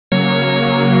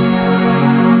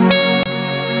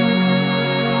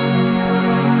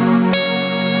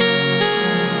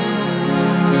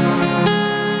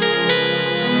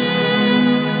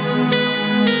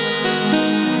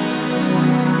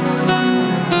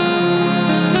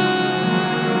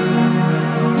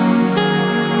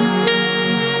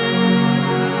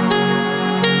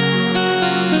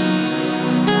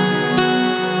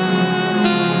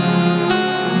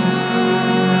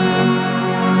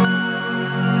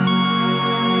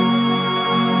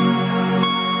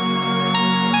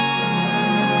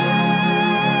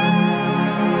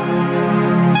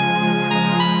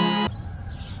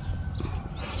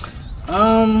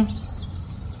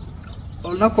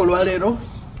olunaku olwaleero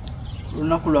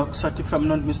lunaku lwakusatu if I'm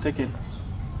not mistaken.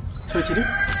 So kiri?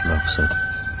 Lwakusatu.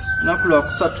 Lunaku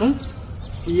lwakusatu.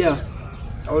 Yeah.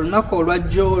 Olunaku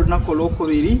olwajjo olunaku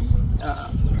olwokubiri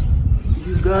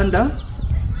Uganda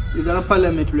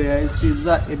Parliament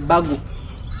lweyayisiza ebbago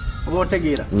oba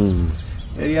otegeera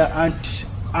erya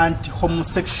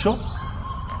anti-homosexual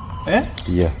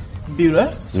yeah. bill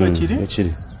so kiri?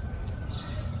 Kiri.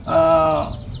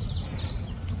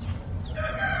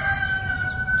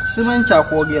 Simanyi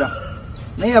kyakwogera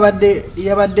naye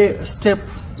yabadde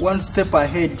one step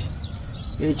ahead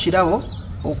ekirabo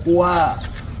okuwa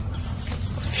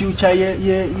future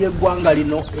yeggwanga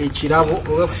lino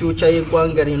ekirabo oba future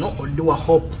yeggwanga lino odiwa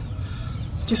hope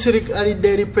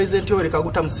kisirikali represent Yoweri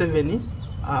Kaguta Museveni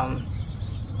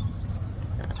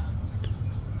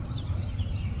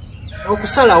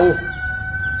okusalawo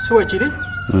siwe kiri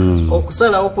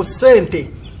okusalawo ku ssente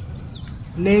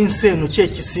n'ensi eno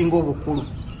kyekisinga obukulu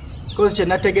because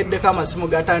kyenategeddeko amasimu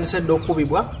gatandise dde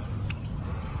okubibwa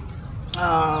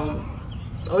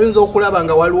oyinza okulaba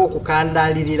nga waliwo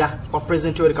okukandalirira kwa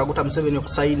President Yoweri Kaguta Museveni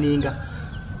okusayininga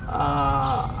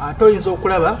ate oyinza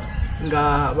okulaba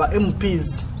nga ba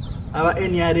MPs aba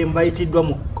NRM bayitiddwa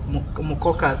mu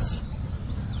caucus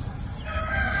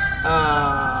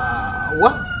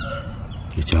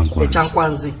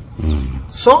ekyankwanzi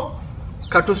so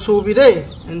katusuubire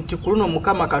nti ku luno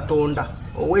Mukama Katonda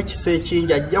ow'ekisa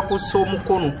ekingi ajja kussa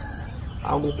omukono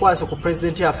agukwase ku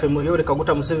President yaffe Yoweri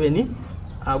Kaguta Museveni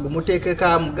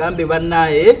agumuteekeka mugambe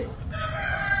bannaye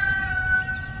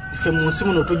ife mu nsi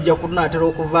muno tujja kunaatera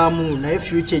okuvaamu naye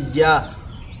future ejja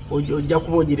ojja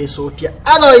kuba ogiresa otya.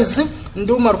 Otherwise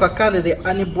Nduma Rukakande the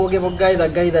unbogable guy, the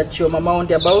guy that your mama on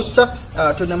the about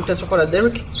tunamutesokola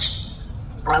Derek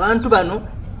abantu bano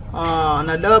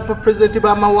naddala President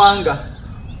b'amawanga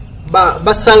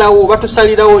basalawo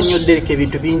batusalirawo nnyo Derek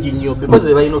ebintu bingi nnyo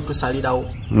because balina otusalirawo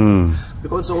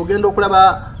because ogenda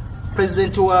okulaba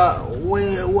President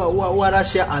wa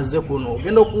Russia azze kuno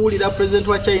ogenda okuwulira President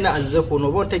wa China azze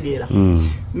kuno bontegeera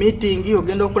meeting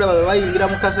ogenda okulaba bayingira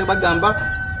mu kase bagamba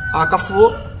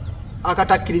akafubo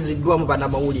akatakiriziddwa mu bana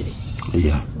mawulire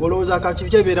golooza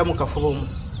akakibeera mu kafubo mu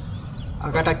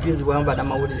akatakirizibwa mu bana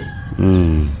mawulire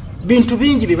bintu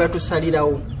bingi bye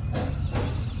batusalirawo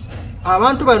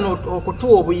abantu bano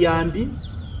okutuwa obuyambi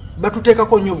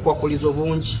batuteekako nnyo obukwakulizo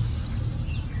bungi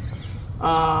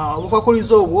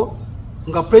obukwakulizo obwo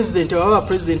nga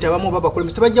president abamu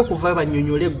babakulembeze tebajja kuva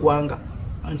banyonyole eggwanga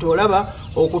nti olaba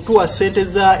okutuwa ssente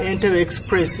za Entebbe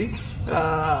Express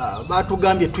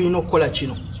batugambye tulina okukola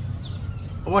kino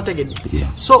obategedde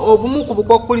so obumu ku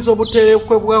bukwakulizo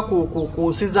obuteerekwebwa ku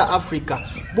nsi za Africa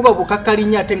buba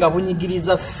bukakalinya ate nga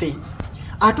bunyigiriza ffe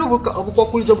ate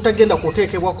obukwakulizo obutagenda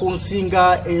kuteekebwa ku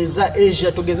nsinga eza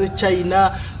Asia tugeze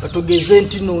China tugeze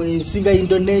ntino ensinga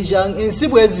Indonesia ensi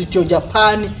bwe zityo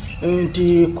Japan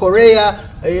nti Korea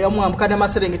amwamukana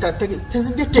maserengeta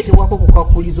tezijja kuteekebwako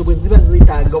bukwakulizo bwe ziba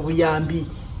zitaaga buyambi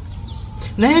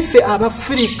naye ffe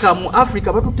Abafrika mu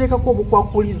Africa batuteekako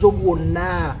obukwakulizo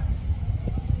bwonna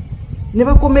ne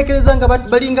bakomekereza nga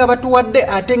balinga batuwadde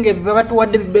ate nga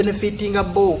batuwadde benefitinga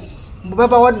bo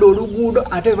baba wadde oluguudo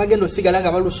ate bagenda osigala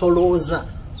nga balusolooza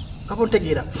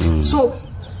abontegeera so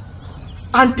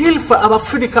until for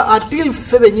Abafrika until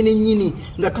ffe bennyini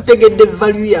nga tutegedde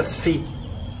value yaffe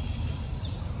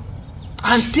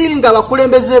until nga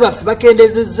bakulembeze baffe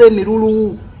bakendezezza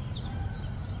emirulu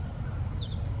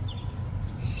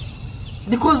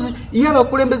because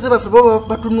abakulembeze baffe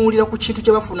batunuulira ku kintu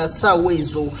kye bafuna ssaawa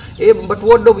ezo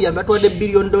batuwadde obuyambi batuwadde $1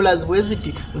 billion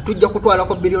bweziti tujja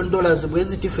kutwalako $1 billion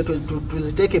bweziti ffe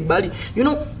tuziteeke ebbali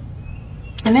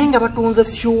naye nga batunze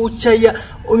future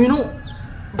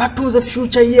batunze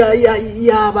future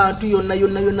y'abantu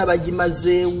yonna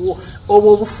bagimazeewo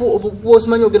obwo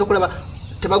bwosimanyi ogenda okulaba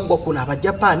tebaggwa kuno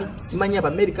Abajapani simanyi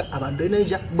Abamerika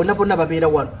Abandonesia bonna babeera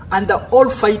wano and they're all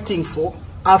fighting for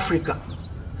Africa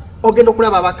ogenda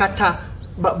okulaba abakata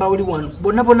bawuli wano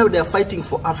bonna they are fighting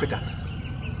for Africa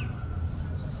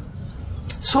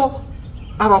so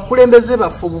abakulembeze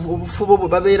baffe obufubo bwe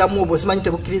babeeramu obwo simanyi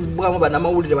tebukkirizibwamu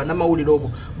bannamawulire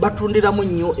obwo batundiramu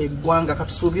nnyo eggwanga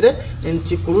katusuubire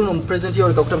nti ku luno mu President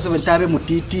Yoweri Kaguta Museveni tabe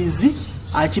mutiitiizi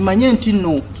akimanye nti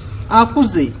nno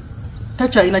akuze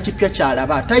takyalina kipya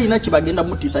kyalaba talina kibagenda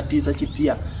mutiisatiisa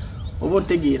kipya oba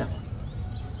ontegeera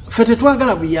ffe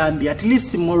tetwagala buyambi at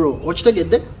least tomorrow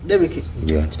okitegedde Derek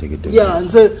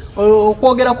nze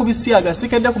okwogera ku bisiaga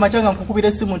sikedde ku makyanga nkukubira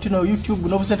essimu ntino YouTube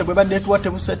n'obusente bwe badde tuwa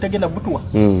tebutegenda butuwa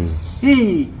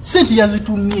sente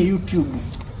yazitumye YouTube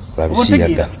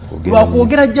babisiyaga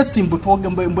wakwogera Justin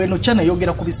mbweno chana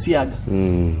yogera ku bisiyaga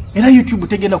era YouTube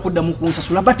tegenda kudda mu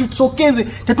kunsasula but it's okay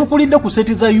tetukulidde ku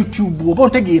seti za YouTube oba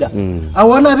ontegeera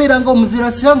awana abeeranga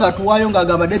omuzira siyanga atuwaayo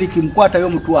ng'agamba Derek mkwatayo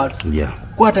omutwalo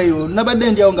kwatayo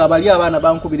nabadde ndyawo ng'abali abaana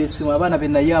bankubira essimu abaana be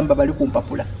nayamba bali ku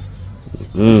mpapula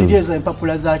ziri eza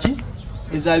empapula zaki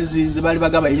ezaali zibali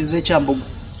bagamba ez'ekyambogo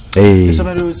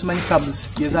esomero simanyi cabs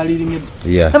yazali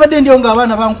limidde nabadde ndyawo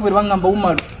ng'abaana bankubira bangamba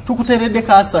Umaru tukuteredde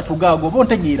kaasa tugaago oba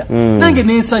ontegeera nange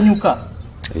nensanyuka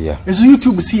ezo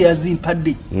YouTube si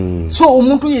yazimpadde so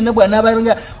omuntu yenna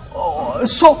bw'anaabalanga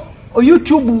so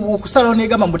YouTube okusalawo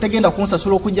negamba mbutegenda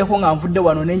kunsasula okujjako nga nvudde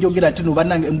wano nenjogera nti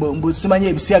nubanange mbusimanye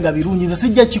ebisiyaga birungi nze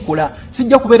sijja kikola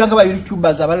sijja kubeera nga ba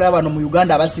YouTubers abalala bano mu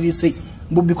Uganda abasirise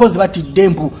because batidde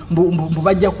mbu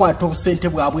bajja kwata obusente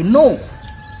bwabwe no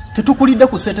tetukulidde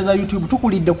ku sente za YouTube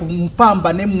tukulidde ku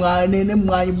mpamba ne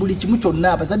buli kimu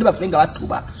kyonna abazadde baffe nga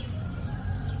batuba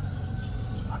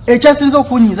ekyasinza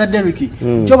okunyiza Derek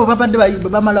kyobo babadde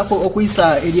bamalako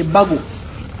okuyisa eri ebbago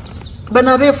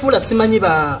bana befuula simanyi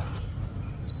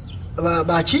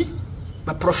bachi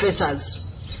ba professors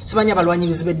simanyi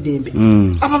abalwanyirizi b'eddembe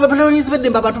aba balwanyirizi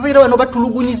b'eddembe abantu babeera wano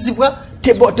batulugunyizibwa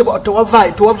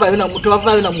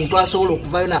tewavaayo na muntu asobola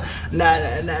okuvaayo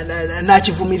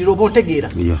nakivumirira oba ontegeera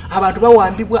abantu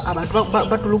bawambibwa abantu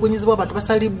batulugunyizibwa abantu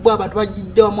basalibwa abantu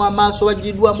bagiddwamu amaaso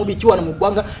bagiddwamu biki wano mu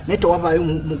ggwanga naye tewavaayo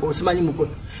simanyi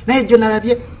mukono naye jjo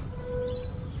nalabye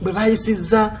bwe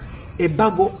bayisizza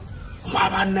ebbago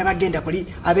abaana bagenda kuli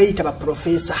abeeyita ba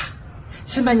professor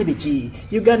simanyi biki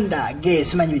Uganda ge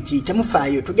simanyi biki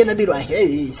temufaayo tugenda dirwa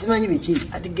simanyi biki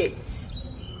ati ge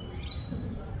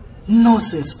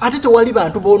nonsense ate tewali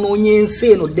bantu bonoonye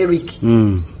ensi eno Derek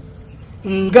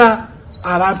nga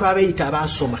abantu abeeyita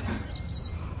abasoma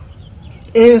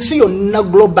ensi yonna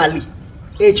globally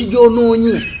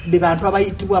ekigyonoonye be bantu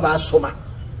abayitibwa abasoma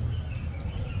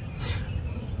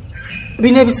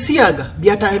bino ebisiyaga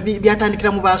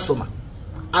byatandikira mu basoma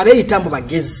abeeyita mbu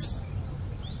bagezi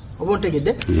oba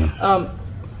ontegedde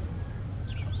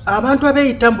abantu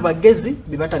abeeyita mbu bagezi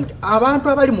bebatandika abantu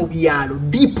abali mu byalo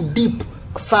deep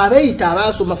fe abeeyita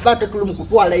abasoma fe ate tuli mu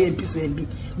kutwalayo empisa embi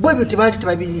bwebyo tebaali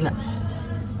tebabirina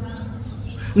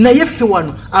naye ffe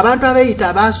wano abantu abeeyita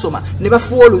abasoma ne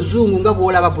bafuwa oluzungu nga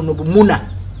bwolaba buno bumuna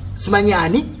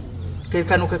simanyaani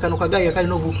kekano kagaya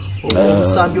kalina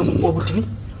obusambi obutini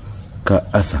ka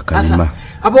kalima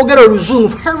abogera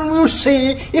oluzungu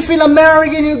if in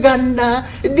America in Uganda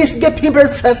this get people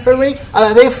suffering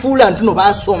abefuula ntuno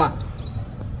basoma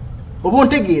oba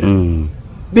ontegeera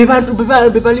bebantu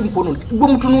bebali mukono gwe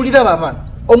mutunulira babana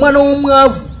omwana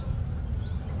w'omwavu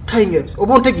tayingeps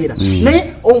oba ontegeera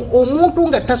naye omuntu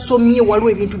nga tasomye waliwo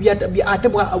ebintu ate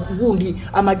gundi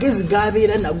amagezi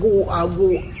gabeera nago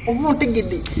ago oba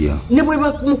ontegedde ne bwe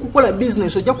bamukukola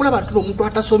business ojja kulaba nti omuntu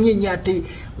atasomye nnyo ate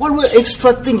waliwo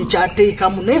extra thing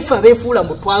kyateekamu naye ffe abeefuula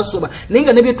mbu twasoma naye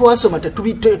nga ne bye twasoma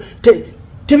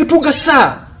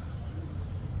tebitugasa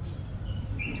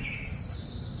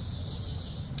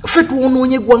ffe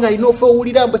tuwonoonye eggwanga lino ffe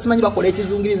owulira mbu simanyi bakola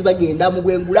ekizungirizi bagenda mu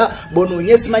gwengula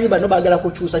bonoonye simanyi bano baagala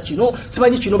kukyusa kino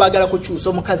simanyi kino baagala kukyusa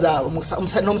omukazi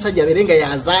n'omusajja abeere nga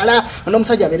yazaala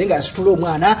n'omusajja abeere nga yasitula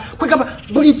omwana kwegamba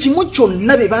buli kimu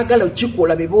kyonna be baagala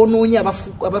okikola be bonoonye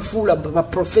abafuula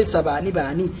baprofesa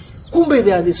baani kumbe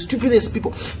they are the stupidest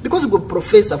people because gwe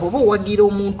professor oba owagira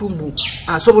omuntu mbu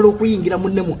asobola okuyingira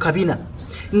munne mu kabina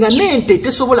nga n'ente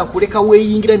tesobola kuleka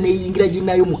weeyingira neeyingira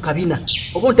ginayo mu kabina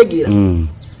oba ontegeera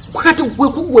kwakati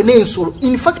gwe n'ensolo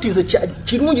in fact nze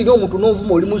kirungi nnyo omuntu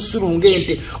n'ovuma oli musiru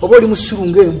ng'ente oba oli musiru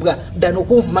ng'embwa ddala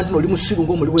okunvuma nti oli musiru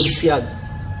ng'omuli w'ebisiyaga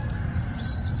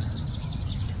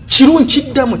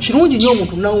kirungi nnyo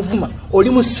omuntu n'ovuma oli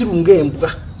musiru ng'embwa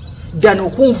ddala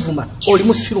okunvuma oli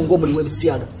musiru ng'omuli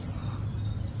w'ebisiyaga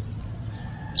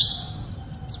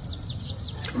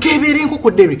kebeera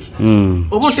enkoko Derek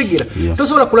oba ontegeera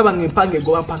tosobola kulaba nga empanga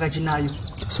egoba mpanga ginaayo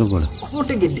sobola oba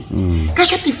ontegedde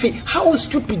kakati ffe how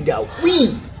stupid are we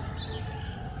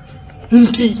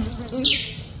nti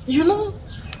you know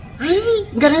really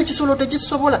nga naye kisolo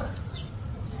tekisobola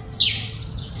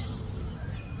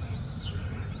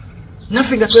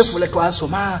naffe nga twefuula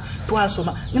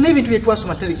twasoma n'ebintu bye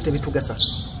twasoma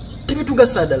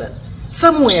tebitugasa ddala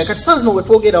somewhere kati sawa zino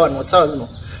wetwogera wano sawa zino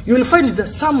you will find that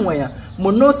somewhere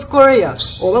mu North Korea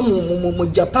oba mu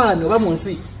Japan oba mu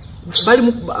nsi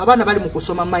abaana bali mu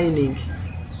kusoma mining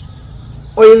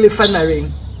oil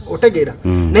refinery otegeera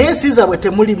naye ensi zaabwe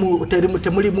temuli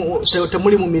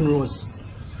mu minerals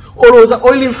olowooza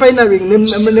oil refinery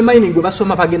ne mining gwe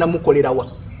basoma bagenda mukolerawa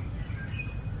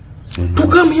to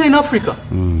come here in Africa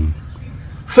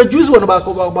fe juzi wano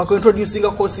bako introducing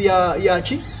a course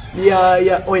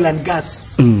ya oil and gas.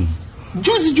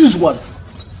 Juice one.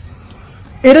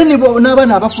 Era nibo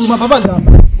nabana abafuluma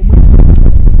babagamba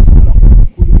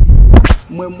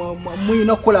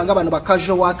muyina okukolanga bano ba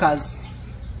casual workers.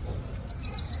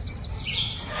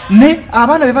 Ne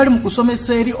abana be bali mu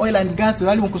kusomesa eri oil and gas,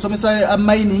 bali mu kusomesa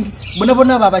mining,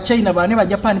 bona aba China bane ba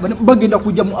Japan bagenda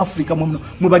kujja mu Africa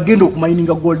mwe bagenda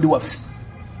okumininga gold wafe.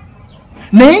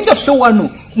 Naye nga ffe wano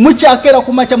mukyakera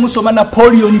kumacha musoma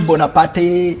Napoleon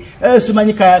Bonaparte,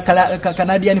 simanyi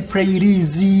Canadian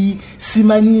Prairies,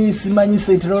 simanyi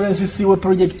St. Lawrence Seaway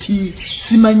Project,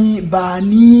 simanyi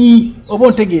bani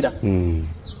obontegera.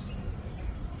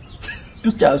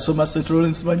 Tukyasoma St.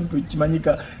 Lawrence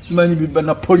simanyi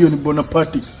Napoleon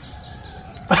Bonaparte.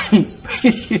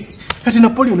 Kati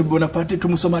Napoleon Bonaparte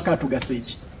tumusoma ka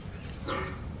tugaseeki.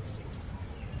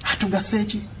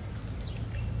 Atugaseeki.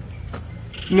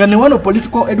 Ngane wano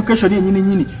political education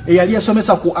nyini eyali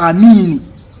asomesa ku amini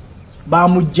ba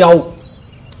mujjawo.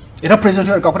 Era president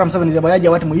alikakola Museveni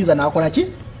zabayaja wati muyiza na akola ki?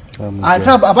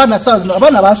 Ataba abana sazo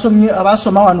abana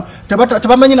abasoma wano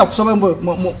tabamanyi na kusoma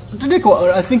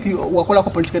ndiko I think wakola ko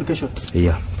political education.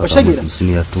 Yeah. Oshagira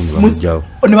senior tundu bamujjawo.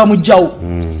 Ne bamujjawo.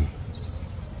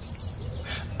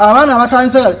 Abana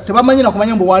abatanze tabamanyi na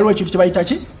kumanya mbo waliwo ekintu kibayita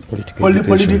ki?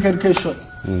 Political education.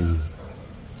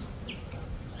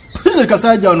 Pise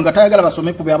kasajja wano gatayagala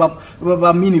basome ku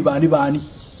ba mini bani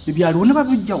ebyalo ne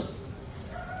babujjawo.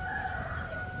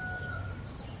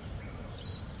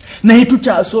 Na hitu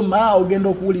kyasoma ogenda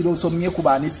okuwulira osomye ku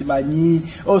bani simanyi,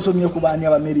 osomye ku bani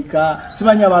Abamerika,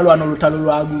 simanyi abalwana olutalo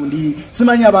lwa gundi,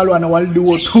 simanyi abalwana World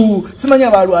War II, simanyi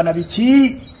abalwana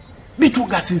biki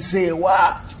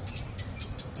bitugasizeewa.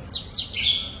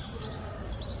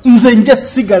 Nze nje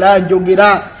sigala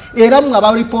njogera era mwe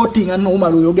aba reporting anoma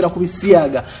oyogera ku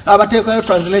bisiyaga abateekayo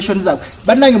translation zaabwe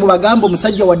bannange mu bagambo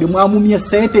musajja wadde mwamumye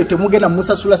sente temugenda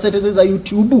musasula sente za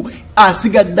YouTube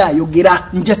asigadde ayogera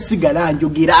nje sigala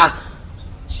njogera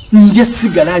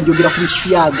ku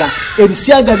bisiyaga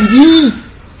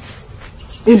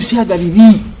ebisiyaga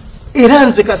bibi era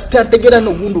nze kasitategera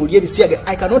no gundo oli ebisiyaga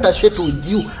I cannot assure to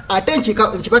you ate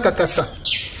nchipaka kasa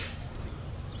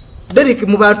Derek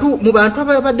mubantu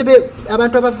abadde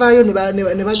abantu abavayo ne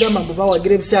bagamba mbu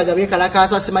bawagira ebisiyaga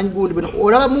bekalakasa simanyi gundi bino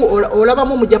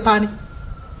olabamu mu Japan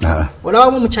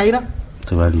olabamu mu China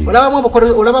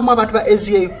olabamu abantu ba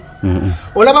Asia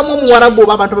olabamu mu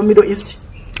Warabu abantu ba Middle East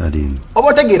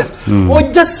obotegera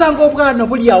ojja sanga obwana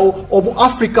buli awo obu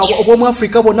Africa obu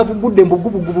Africa bonna bugudde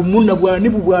mbugubugubu munna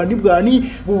bwani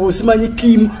simanyi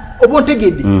Kim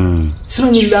obotegedde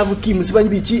simanyi Love Kim simanyi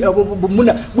biki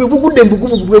munna bwe bugudde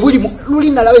mbugubugu bwe buli luli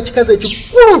nalabe ekikaze ekyo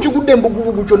kulu kigudde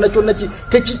mbugubugu kyonna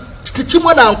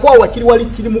tekimwana nkwawa kiri wali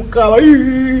kiri mukawa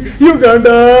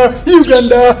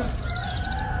Uganda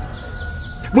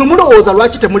mwe mulowooza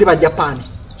lwaki temuli ba Japan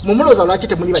mwe mulowooza lwaki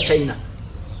temuli ba China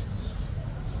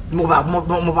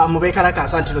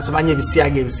mubekalakasa nti nosimanye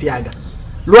ebisiyaga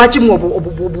lwaki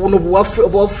buno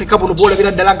bu Africa buno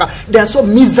bolabira ddala nga they are so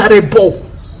miserable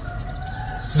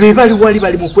bebali wali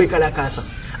bali mu kwekalakasa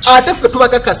ate ffe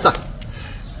tubakakasa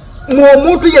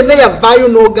omuntu yenna yavaayo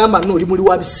n'ogamba n'oli muli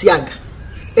wa bisiyaga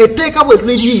etteeka bwe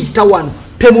tuliyita wano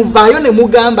temuvaayo ne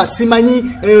mugamba simanyi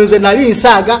nze nali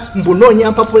nsaaga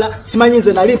mbunoonya mpapula simanyi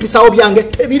nze nali mpisaawo byange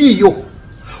tebiriyo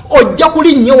ojja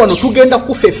kulinnyo wano tugenda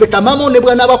kufefeta mama ne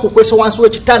bwana bakukwesa wansi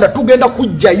w'ekitanda tugenda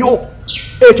kujjayo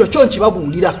ekyo kyo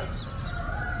nkibabuulira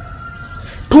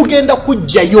tugenda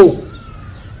kujjayo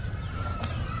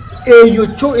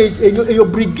eyo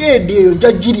brigade eyo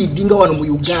njagiridinga wano mu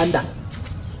Uganda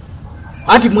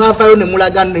anti mwavayo ne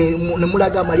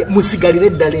mulaga Maria musigalire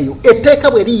eddala eyo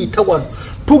etteeka bwe liyita wano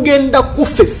tugenda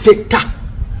kufefeta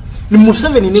ni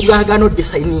Museveni ne bwagano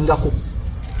desayiningako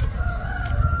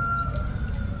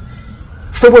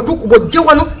Febo tukubojja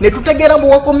wano ne tutegera mbu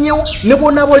wakomyewo ne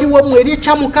bonna boliwo mu eri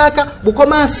ekyamukaka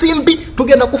bukoma nsimbi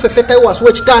tugenda kufefetayo wansi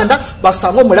w'ekitanda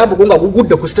basanga omulambo gonga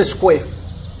gugudde ku State Square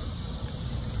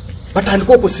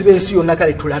batandika okusiba ensi yonna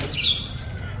kale tulabe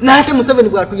naate Museveni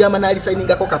bw'atuyamba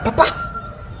n'alisayiningako kapapa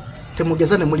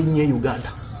temugeza ne mulinnyo e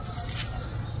Uganda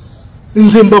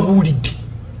nze mbabuulidde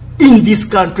in this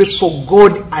country for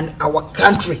God and our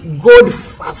country God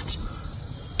first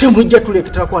temujja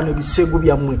tuleketera kwana ebisego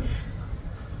byammwe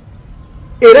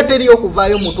era teri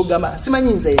okuvaayo muntu gamba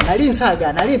simanyi nze nali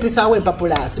nsaaga nali mpisaawo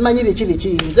empapula simanyi biki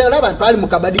nze olaba abantu ali mu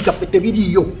kabadi kaffe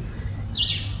tebiriyo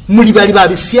muli bali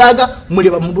babisyaga muli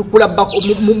mubikula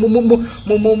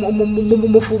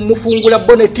mufungula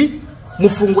boneti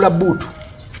mufungula butu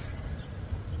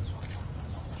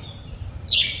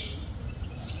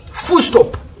full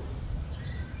stop.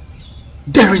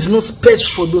 There is no space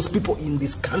for those people in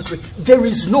this country. There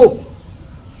is no.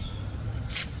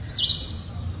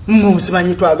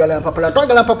 Musimanyi twagala mpapula.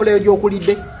 Twagala mpapula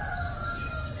gy'okulidde.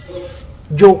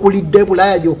 Gy'okulidde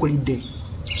Bulaya gy'okulidde.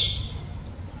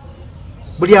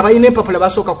 Buli abayina empapula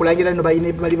basooka kulangira no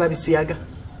bayina bali babisiyaga.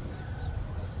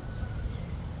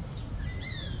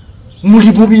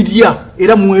 Muli mubirya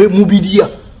era mubirya.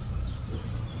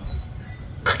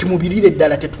 Kati mubirire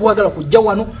ddala tetwagala kujja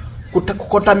wano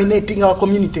contaminating our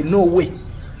community, no way.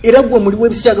 Era gwe muli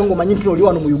webisiyaga ng'omanyi nti oli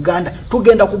wano mu Uganda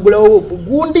tugenda kugulawo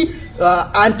gundi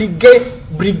anti-gay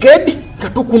brigade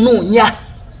katukunoonya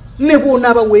ne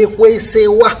bw'onaaba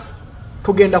weekweseewa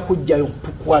tugenda kujjayo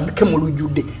tukwandike mu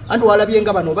lujjudde. Anti walabye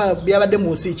nga bano byabadde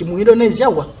mu nsi ki mu Indonesia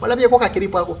wa walabyeko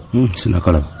kakiripo ako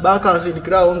sinakalaba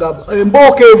bakasindikirawo nga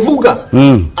embooka evuga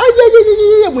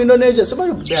ayayayaya mu Indonesia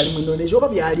sobayo byali mu Indonesia oba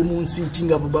byali mu nsi ki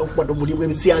nga bakwata buli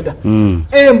bwebisiyaga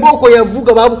embooko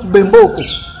yavuga babukuba embooko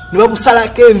ne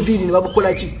babusalako enviiri ne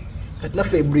babukola ki kati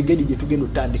naffe brigade gye tugenda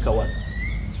otandika wano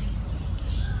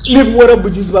ne buwarabu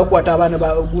juzi bakwata abaana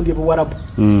bagundi buwarabu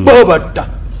babatta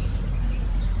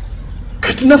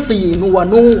kati naffe yeno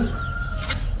wano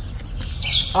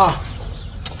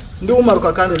ndi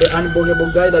umaruka kandi the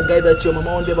unbelievable guy that your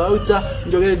mama on the bauta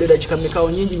njogeredde dakika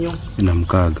mikao nyingi nyo ina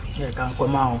mukaaga kankwa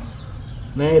mao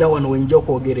naera wano wenjo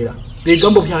kwogerera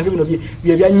bigambo byange bino bye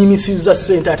byanyimisiza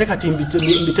sente ate kati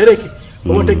mbitereke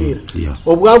obotegeera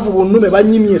obwavu bunnume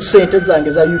banyimye sente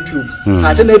zange za YouTube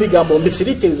ate n'ebigambo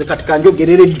mbisirikirize kati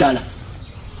kanjogerere ddala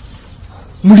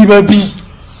muli babi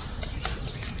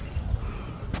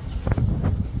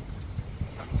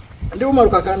ndi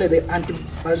umaruka kandi the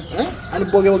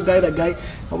unbelievable guy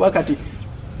obakati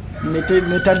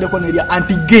netandeko nelia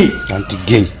anti-gay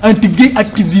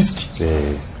activist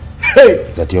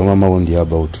that your mama won't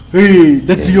about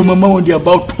your mama won't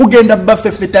about tugenda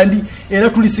bafefetandi era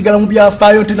tulisigala mu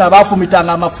byafaayo nti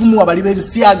nabafumitanga amafumu abali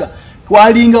bebisiyaga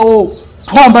twalingawo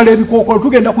twambala ebikokolo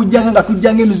tugenda kujjanga nga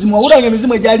tujjanga emizimu awulanga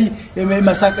emizimu egyali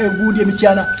masaka egundi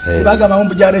emityana ebaga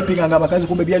mambu jarepinga nga abakazi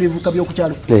kumbe byali bivuka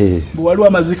byokukyalo bwaliwo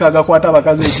amazika agakwata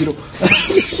abakazi ekiro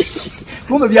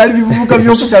kumbe byali bivuka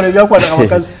byokukyalo ebyakwata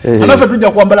abakazi anafe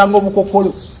tujja kwambala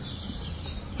ng'obukokolo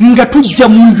nga tujja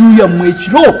mu nju yammwe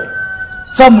ekiro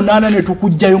saa 8 ne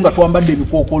tukujjayo nga twambadde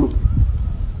ebikokolo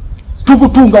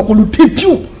tukutunga ku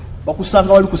lutipyu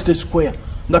bakusanga wali ku State Square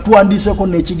nga tuwandiiseko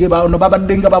n'ekigeba ono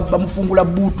babadde nga bamufungula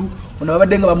buutu ono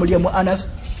babadde nga bamulya mu Anas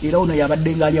era ono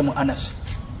yabadde nga alya mu Anas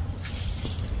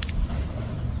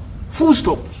full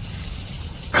stop.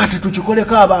 Kati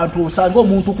tukikoleko abantu osanga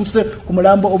omuntu ku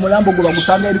mulambo gwe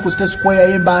bagusanga eri ku State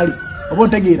Square y'Embaali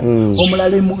obontegeera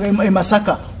omulala e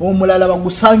Masaka omulala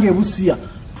bagusanga e Busia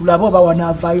tulabo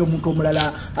bawanavaayo omuntu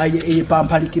omulala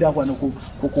eyepampalikira wano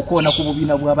kukoona ku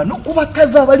bubina bw'aba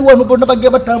n'okubakaza abali wano bonna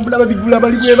bagenda batambula babigula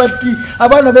bali bwe bati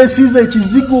abaana beesiiza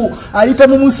ekizigo ayita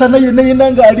mu musana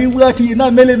yenna ng'ali bwati yenna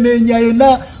amelemenya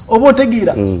yenna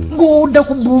obontegeera ng'odda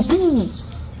ku buutu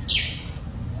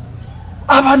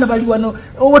abana bali wano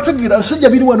obategeera sijja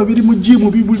biri wano biri mu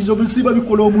jimu bibulizo bisiba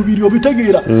bikola omubiri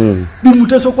obitegeera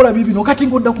bimutesa okola bibino kati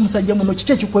ngodda ku musajja muno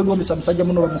kiki ekikwegombesa musajja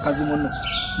muno mukazi muno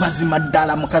mazima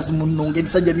ddala mukazi muno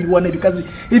ng'ebisajja biri wano ebikazi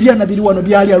ebyana biri wano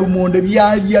byali alumonde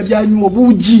byalya byanywa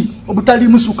obuugi obutali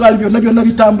musukaali byonna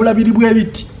bitambula biri bwe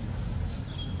biti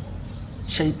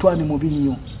shaitani mubi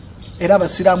nnyo era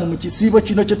abasiraamu mu kisiibo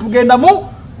kino kye tugendamu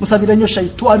musabire nnyo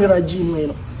shaitani rajimu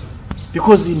eno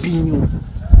because mbi nnyo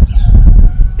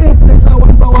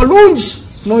walungi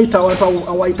noita abantu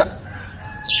awaita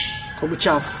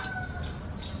obuchafu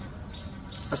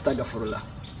astagfirullah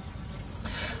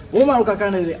umaruka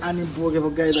kanele ani boge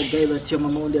guy that your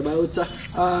mama on the about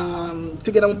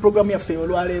tugenda mu program ya fe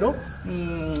olwalero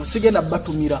sigenda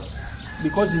batumira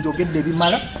because njogedde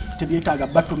bimala tebyetaaga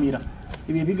batumira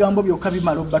ebyo bigambo byokka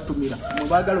bimala batumira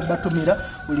mubagalo batumira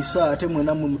buli saa ate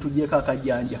mwena mu mutujeka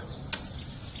akajanja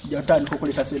jatandika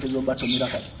okuleka sente zo batumira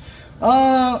kati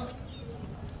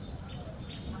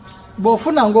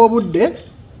bofuna ng'obudde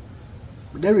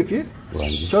Derek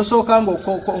kyosooka nga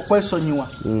okwesonyiwa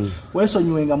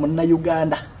weesonyiwenga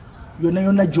munnayuganda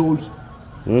yonna gy'oli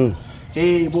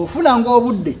bwofuna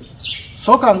ng'obudde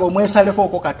sooka nga omwesaleko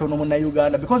okwo katono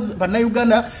munnayuganda because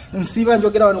bannayuganda nsiiba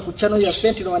njogera wano ku channel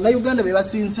yaffe nti bannayuganda be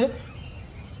basinze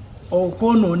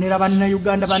okwonoonera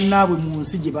bannayuganda bannaabwe mu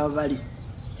nsi gye baba bali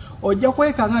ojja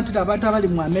kwekanga nti abantu abali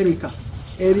mu America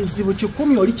ebizibu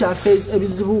 10 oli kya face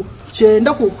ebizibu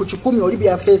 9 ku 10 oli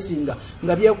bya facinga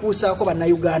nga byekuusaako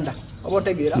bannayuganda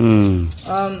obotegeera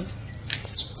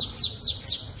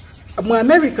mu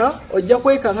America ojja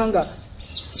kwekanga nga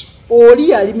oli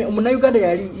yali Munayuganda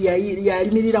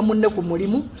yalimirira munne ku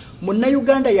mulimu,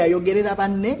 Munayuganda yayogerera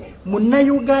banne,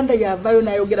 Munayuganda yavayo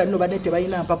n'ayogera nno banne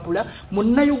tebalina mpapula,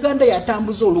 Munayuganda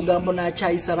yatambuza olugambo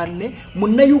n'akyayisa banne,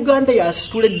 Munayuganda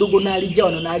yasitula eddogo n'alijja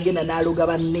wano n'agenda n'aloga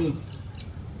banne.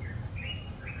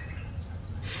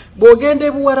 Bw'ogenda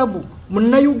e Buwarabu,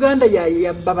 Munayuganda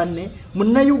yabba banne,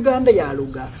 Munayuganda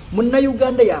yaloga,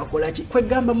 Munayuganda yakola ki?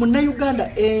 Kwegamba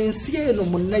Munayuganda ensi eno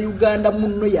Munayuganda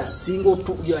munno yasinga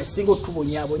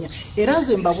otubonyabonya. Era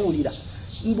nze mbabuulira,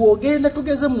 bw'ogenda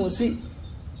tugeze mu nsi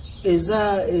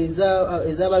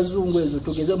ez'abazungu ezo,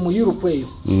 tugeze mu Europe eyo,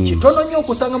 kitono nnyo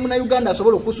okusanga Munayuganda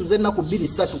asobola okusuza ennaku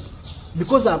 2-3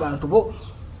 because abantu bo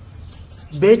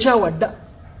beekyawadda.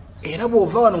 Era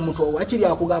bw'ova wano omuntu wakiri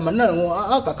akugamba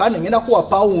kakane ngenda kuwa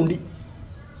paundi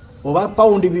oba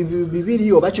paundi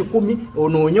 2 oba 10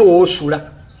 onoonye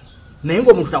woosula, naye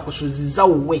ng'omuntu takusuziza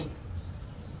wuwe.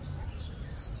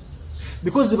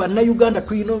 Because Banayuganda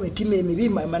tulina emitima emibi,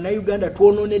 Banayuganda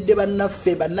twonoonedde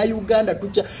bannaffe, Banayuganda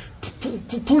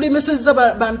tulemesezza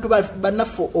bantu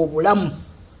bannaffe obulamu.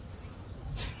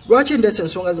 Lwaki ndeese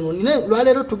ensonga zino?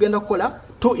 Lwaleero tugenda kukola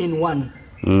 2 in 1.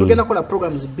 Tugenda kola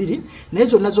programs 2 naye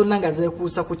zonna nga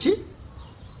zeekuusa ku ki?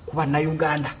 Ku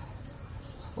Banayuganda.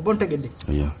 Oba ntegedde?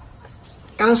 Yeah.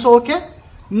 Kansooke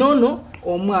nono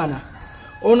omwana.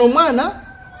 Ono omwana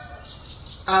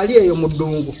ali eyo mu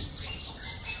ddungu.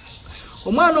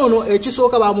 Omwana ono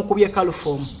ekisooka bamukubye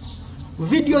caliform.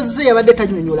 Video ze yabadde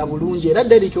tanyonyola bulungi, era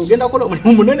Derek ogenda kola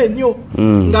omulimu munene nnyo.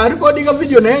 Nga recordinga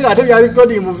video naye nga ate bya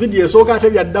recording mu video esooka ate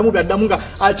byaddamu nga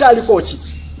akyaliko ki?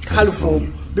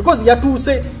 Caliform. Because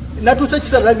yatuse natuse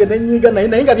kisala ngene nyiga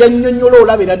naye nga byanyonyola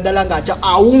olabira ddala nga acha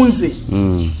awunze.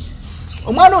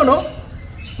 Omwana ono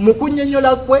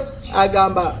mukunyonyola kwe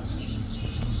agamba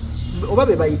oba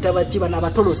be bayita bakiba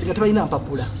n'abatolosi nga tebalina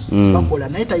mpapula bakola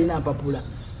naye talina mpapula.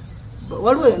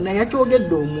 Waliwo naye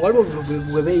yakyogedde omu waliwo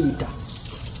bwe beeyita.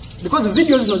 Because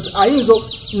videos zino ayinza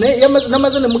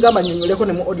namaze ne mugamba nyonyoleko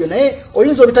ne mu audio naye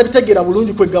oyinza obitabitegeera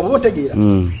bulungi kwegamba otegeera.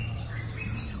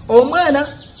 Omwana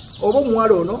oba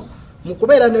omuwala ono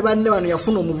mukubeera ne banne wano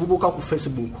yafuna omuvubuka ku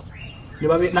Facebook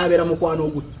n'abeera mukwano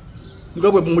gwe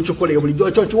nga bwe mukikola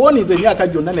bulijjo kyo kiwonize emyaka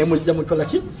gyonna naye mujja mukola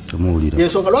ki?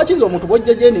 Yensonga lwaki nze omuntu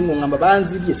bw'ojja gyendi ng'ongamba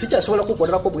banzibye sikyasobola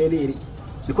kukolerako bwereere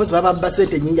because baba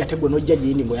sente nnyingi ate gwe n'ojja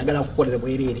gyendi ng'oyagala kukolera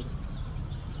bwereere.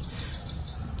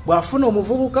 Bw'afuna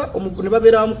omuvubuka ne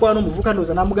babeera mukwano omuvubuka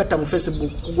ndowooza n'amugatta mu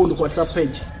Facebook kugundi ku WhatsApp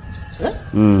page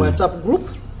WhatsApp group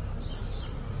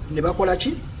ne bakola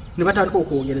ki? Ne batandika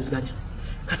okwogerezaganya.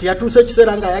 Kati yatuuse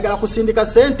ekiseera nga ayagala kusindika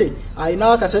sente,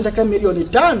 ayinawo akasente ka milioni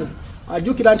 5,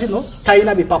 ajjukira nti no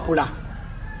talina bipapula.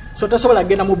 So tasobola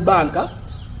genda mu banka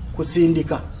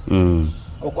kusindika.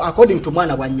 According to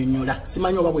mwana bwannyonnyola.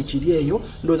 Simanyi oba bwe kiri eyo,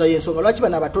 ndowooza y'ensonga lwaki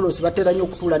bano abatolosi batera nnyo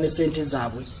okutuula ne sente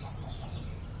zaabwe.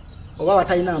 Oba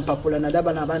batalina mpapula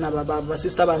nadaba n'abaana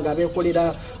basisita bange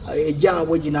abeekolera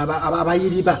ejjaabwe gino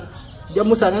abayiriba.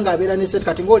 Jamusanga nga abeera ne sente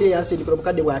kati ng'oli eyansindikira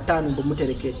obukadde bwa 5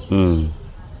 mbumutereke.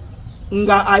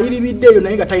 Nga ayiribidde eyo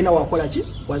naye nga talina wakola ki?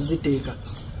 Waziteeka.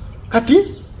 Kati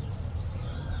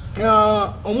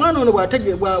omwana ono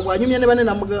bw'anyumya ne banne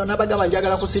n'abagamba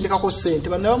njagala kusindikako sente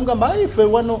banne bamugamba ife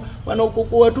wano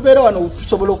tubeera wano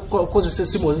tusobola okukozesa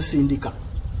essimu ozisindika.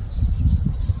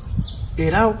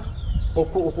 Era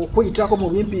okuyitako mu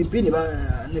bimpimpi ne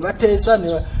bateesa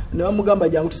ne bamugamba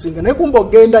jangu tusinga naye kumba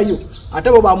ogendayo ate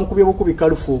bo bamukubye bukubi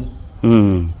caliform.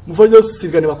 Mufozo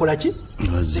sisirika ne bakola ki?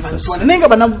 Bazitwala naye nga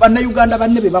Banayuganda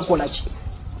banne be bakola ki?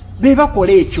 Be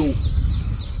bakola ekyo.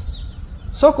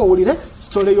 Soko ulire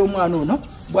story y'omwana ono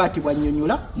bwati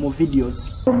bwannyonnyola mu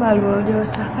videos. Omalo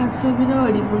olyota kansubira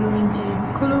oli bulungi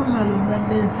kolomalo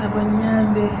badde nsaba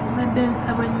nyambe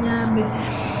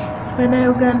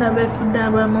Banayuganda befudde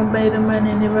aba mobile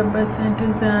money ne babba sente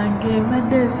zange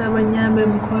badde nsaba nyambe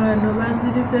mukwano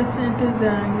banzirize sente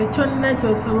zange kyonna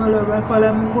kyosobola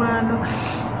bakola mukwano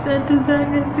sente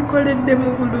zange zikoledde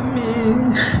mu bulumi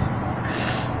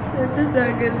sente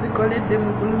zange zikoledde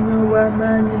mu bulumi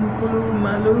obw'amaanyi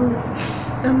mukulumalu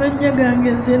amanya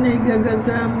gange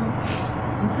zenegagazaamu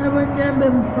nsaba nyambe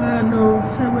mukwano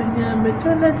nsaba nyambe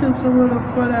kyonna kyosobola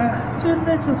okukola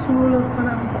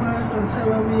mukwano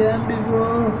nsaba buyambi bwo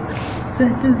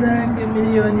sente zange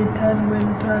miliyoni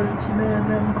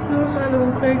 5.8 mukulumalu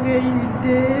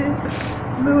nkwegeeyiridde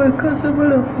mbeweka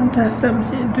osobola okuntaasa mu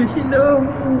kintu kino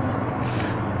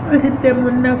nkoledde mu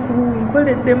nnaku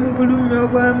nkoledde mu bulumi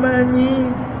obw'amaanyi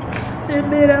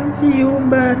embeera mu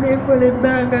kiyumba nekola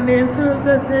ebbanga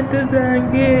nensoloza sente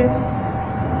zange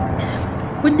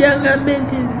kujjanga mbe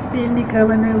nti nzisindika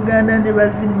Banayuganda ne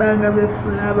bazimbanga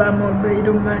befula aba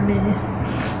mobile money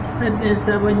badde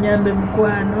nsaba nyambe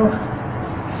mukwano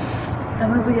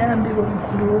nsaba buyambi bwo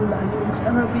mukulu wange,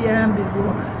 nsaba buyambi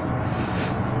bwo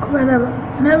kubalaba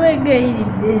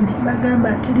nabeegayiridde bagamba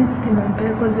atirisiti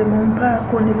mumpeekoze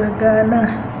mumpaako ne bagaana.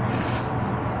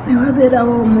 Ne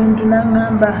wabeerawo omuntu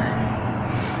n'aŋŋamba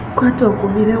kwata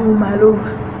okubire wumalo,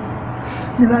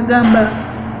 ne bagamba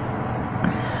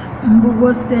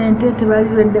mbubo sente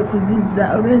tebaliredde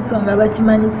kuzizza olw'ensonga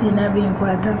bakimanyi siina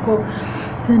binkwatako.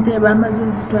 Sente bamaze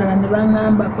ozitwala ne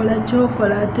baŋŋamba kola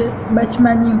kyokola ate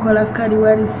bakimanyi nkola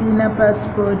kaliwali siina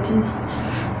paasipooti.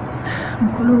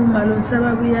 Mukulu wumalo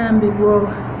nsaba buyambi bwo,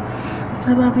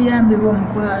 nsaba buyambi bwo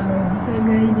mukwano,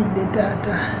 nkwegayiridde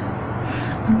taata,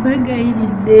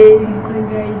 nkwegayiridde,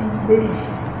 nkwegayiridde.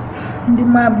 Ndi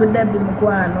mu Abu Dhabi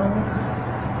mukwano,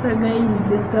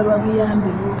 nkwegayiridde nsaba buyambi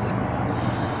bwo.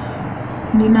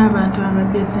 Nina abantu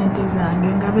abadde sente zange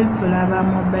nga beefula aba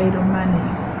mobile money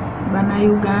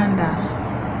Banayuganda.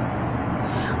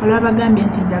 Olwabagambye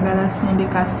nti njagala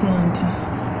sindika sente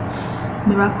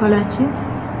ne bakola ki?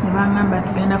 Ne baŋŋamba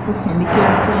tugenda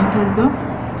kusindikira sente zo.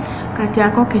 Kati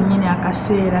ako kennyini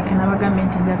akaseera ke nabagambye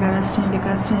nti njagala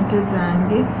sindika sente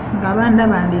zange nga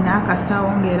bandaba ndina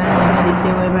akasawo ng'era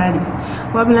nyimiridde we bali,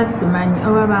 wabula simanyi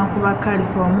oba bankuba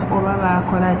kalifoomu oba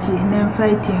baakola ki. Ne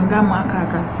nfightinga mu ako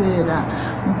akaseera.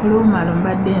 Mukulu wumalo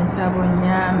mbadde nsaba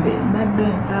onnyambe, mbadde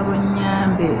nsaba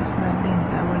onnyambe, mbadde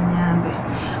nsaba onnyambe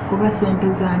kuba sente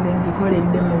zange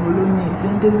nzikoledde mu bulumi,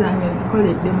 sente zange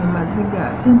nzikoledde mu maziga,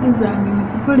 sente zange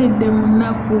nzikoledde mu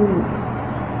nnaku,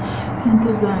 sente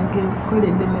zange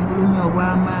nzikoledde mu bulumi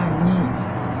obw'amaanyi.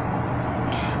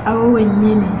 Awo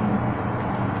wennyini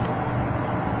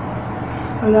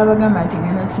olwabagamba nti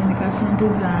ngenda sindika sente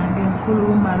zange, mukulu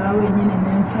wumalo awo wennyini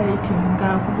ne nfightinga.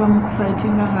 Kuva mu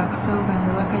kufightinga nga akasawo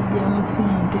kange bakaggyamu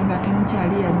sente nga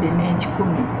temukyali yadde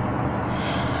n'ekikumi.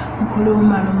 Mukulu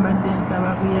wumalo mbadde nsaba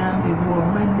buyambi bwo,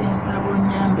 mbadde nsaba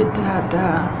onnyambe taata.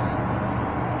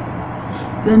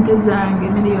 Sente zange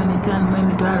miliyoni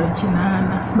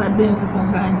 5,800 mbadde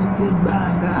nzikungaanyiza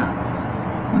ebbanga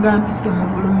nga mpise mu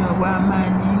bulumi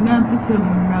obw'amaanyi, nga mpise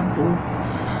mu nnaku.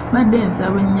 Mbadde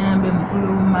nsaba onnyambe mukulu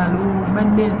wumalo,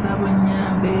 mbadde nsaba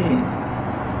onnyambe.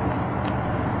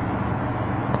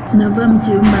 Nava mu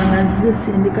kiyumba nga nzize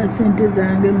sindika sente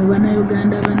zange mu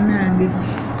Banayuganda bannange.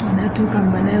 Natuuka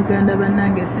mu Banayuganda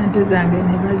bannange sente zange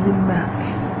ne bazibba.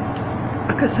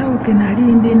 Akasawo ke nali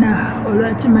ndina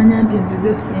olwakimanya nti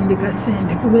nzize sindika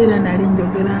sente kubeera nali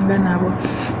njogeranga nabo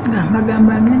nga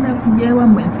mbagamba ngenda kujja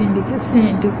ewammwe nsindike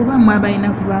sente kuba mmwe abalina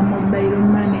kuba mobile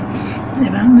money. Ne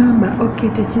baŋŋamba okay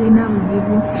tekirina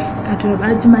buzibu. Kati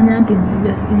bakimanya nti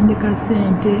nzize sindika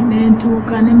sente ne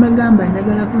ntuuka ne mbagamba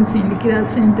njagala kunsindikira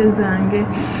sente zange.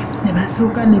 Ne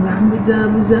basooka ne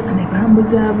bambuzaabuza ne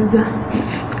bambuzaabuza.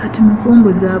 Kati mu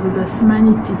kumbuzaabuza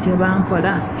simanyi ki kye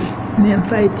bankola. Ne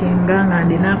nfightinga nga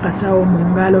ndina akasawo mu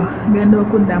ngalo, ngenda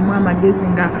okuddamu amagezi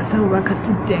ng'akasawo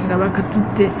bakatutte nga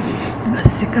bakatutte nga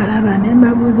sikalaba. Ne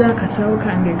mbabuuza akasawo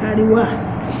kange kaliwa.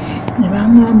 Ne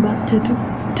baŋŋamba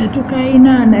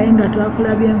tetukayina naye nga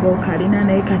twakulabye ng'okalina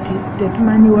naye kati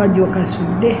tetumanyi wa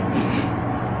gy'okasudde.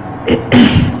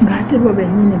 Ng'ate bo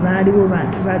bennyini baaliwo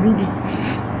bantu babiri.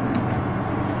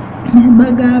 Ne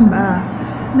mbagamba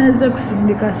nazze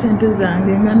kusindika sente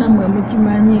zange nga nammwe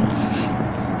mukimanyi.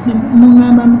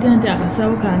 Muŋŋamba mutya nti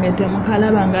akasawo kange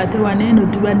temukalaba ng'ate wano eno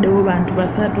tubaddewo bantu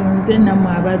 3 nze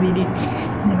nammwe 2.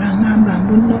 Ne baŋŋamba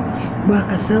mbuno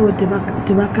bwakasawo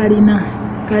tebakalina.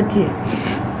 Kati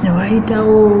ne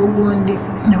wayitawo gundi,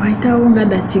 ne wayitawo nga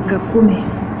dakiika 10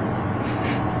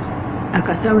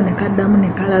 akasawo ne kaddamu ne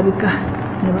kalabika.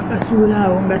 Ne bakasuula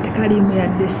awo nga tekaliimu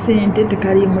yadde ssente,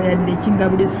 tekaliimu yadde kinga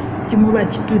buli kimu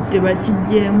bakitutte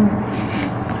bakiggyeemu.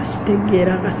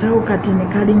 Kitegeera akasawo kati ne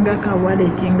kalinga ka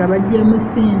wallet nga baggyemu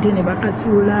ssente ne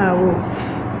bakasuula awo.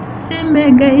 Ne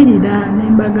mbeegayirira ne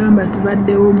mbagamba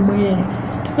tubaddewo mmwe,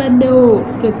 tubaddewo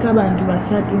fekka bantu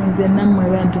 3 nze nammwe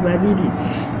bantu 2.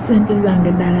 Sente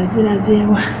zange ddala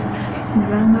zirazeewa. Ne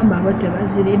baŋŋamba abo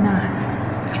tebazirina.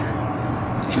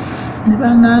 Ne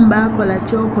baŋŋamba kola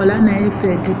kyokola naye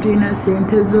ffe tetulina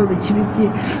sente zo biki biki.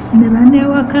 Ne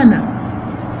baneewakana.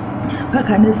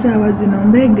 Paka n'essaawa zino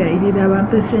mbeegayirira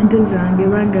bampe sente zange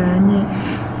bagaanye.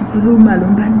 Mukulu wumalo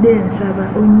mbadde nsaba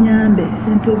onnyambe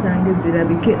sente zange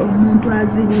zirabike omuntu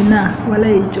azirina.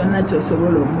 Walayi kyonna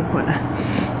ky'osobola omukola,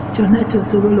 kyonna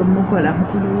ky'osobola omukola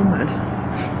mukulu wumalo.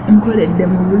 Nkoledde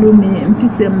mu bulumi,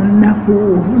 mpise mu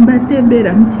nnaku, mbadde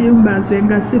mbeera mu kiyumba nze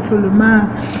nga sifuluma.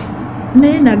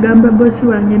 Naye nagamba bosi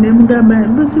wange ne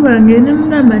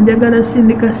mugamba njagala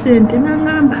sindika sente.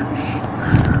 N'aŋŋamba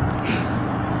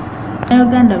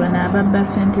Uganda bano ababba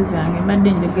ssente zange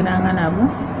mbadde njogeranga nabo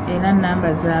era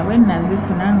namba zaabwe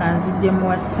nazifuna nga nzijje mu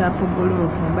WhatsApp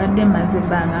group. Mbadde maze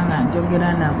ebbanga nga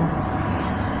njogera nabo.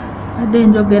 Mbadde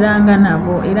njogeranga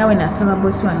nabo era we nasaba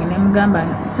bosi wange ne mugamba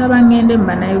nsaba ngende mu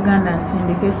Banayuganda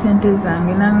nsindike ssente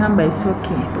zange, n'angamba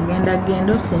isoke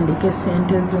genda osindike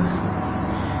ssente zo.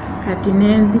 Kati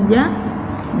nenzija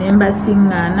ne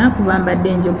mbasiŋŋaana kuba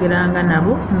mbadde njogeranga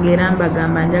nabo ng'era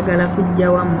mbagamba njagala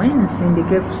kujja wammwe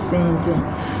nsindike ku ssente.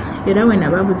 Era we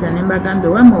nababuuza ne mbagamba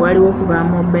wammwe waliwo ku ba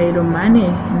mobile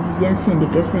money nzije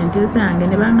nsindike ssente zange?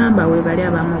 Ne bangamba weebali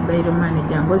aba mobile money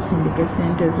jangu osindike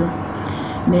ssente zo.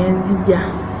 Nenzija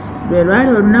lwe lwali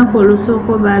olunaku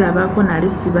olusooka baalabako nali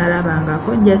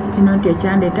sibalabangako just noti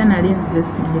ekyandeeta nali nzize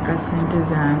sindika ssente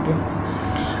zange.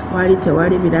 Wali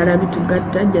tewali birala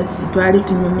bitugatta, just twali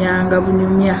tunyumyanga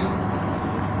bunyumya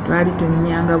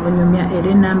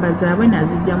era enamba zaabwe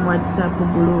nazijja mu WhatsApp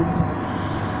group.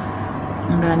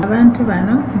 Nga abantu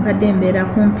bano mbadde mbeera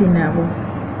kumpi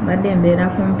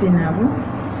nabo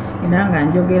era nga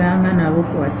njogeranga nabo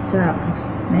ku WhatsApp.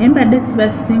 Naye mbadde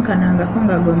sibasisinkanangako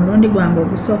nga gwe mulundi gwange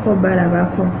ogusooka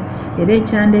obalabako era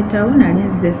ekyandeetawo nali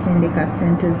nzize sindika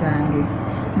ssente zange.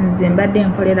 Nze mbadde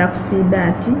nkolera ku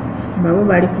siidaati ngabo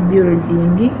bali ku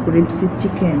building ku Ripsi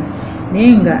Chicken,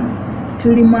 naye nga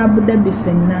tuli mu Abu Dhabi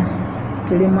ffenna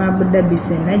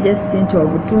just nti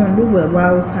obutundu bwe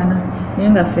bwawukana, naye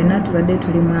nga ffenna tubadde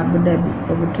tuli mu Abu Dhabi,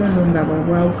 obutundu nga bwe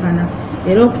bwawukana.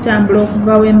 Era okutambula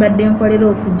okuva we mbadde nkolera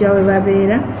okujja we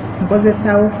babeera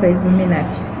nkozesaawo 5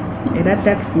 minutes era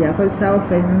taxi yakozesaawo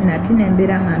 5 minutes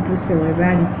nembeera nga ntuuse we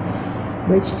bali.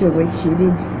 Bwe kityo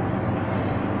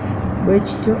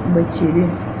bwe kiri.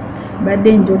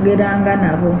 Mbadde njogeranga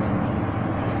nabo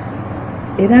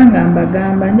era nga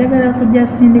mbagamba njagala kujja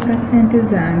sindika ssente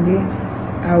zange.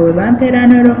 Awo we bampeera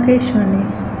ne location,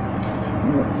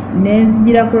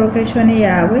 nenzijira ku location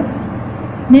yaabwe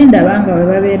nendaba nga we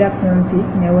babeera kumpi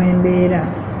ne wembeera,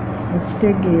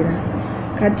 okitegeera.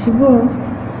 Kati bo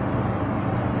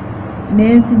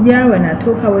nenzija we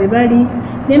natuuka we bali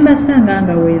nembasanga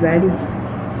nga we bali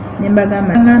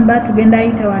nembagamba tugenda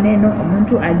ayita waneeno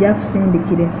omuntu ajja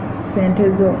kusindikire ssente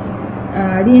zo,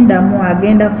 alindamu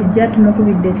agenda kujja,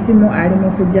 tumukubidde essimu ali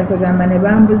mu kujja kwegamba. Ne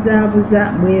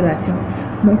bambuzaabuza bwe batyo,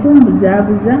 mu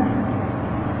kumbuzaabuza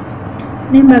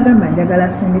ne mbagamba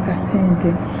njagala sindika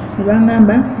ssente. Ne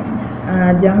bangamba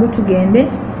jangu tugende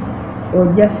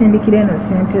ojja sindikira eno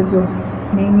ssente zo.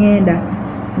 Ne ŋŋenda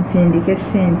nsindike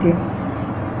ssente.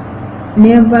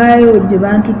 Ne nvaayo gye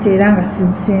bantuteera nga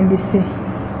sizisindise.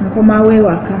 Nkomawo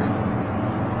ewaka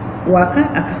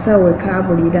akasawo we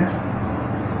kaabulira.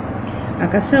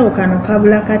 Akasawo kano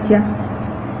kabula katya?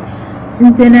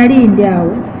 Nze nali ndi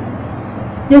awo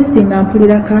just nga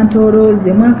mpulira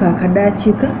kantolooze mwaka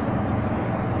akadakiika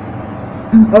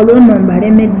olwo nno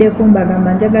mbalemeddeko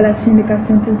mbagamba njagala sindika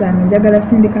ssente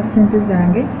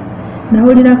zange.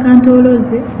 Nawulira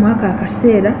kantolooze mwaka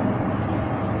akaseera.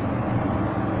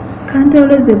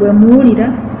 Kantolooze bwe muwulira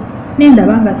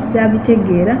nendaba nga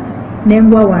sikyabitegeera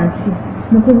nengwa wansi.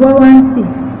 Mu kugwa wansi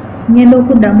ngenda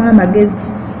okuddamu amagezi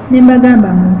ne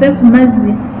mbagamba mumpe ku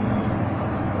mazzi.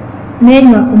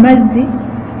 Nenywa ku mazzi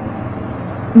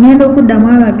ngenda okuddamu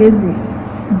amagezi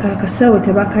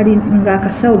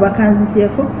ng'akasawo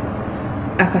bakanzigyeko,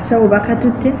 akasawo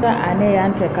bakatutte. Ane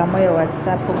yanteekamu eyo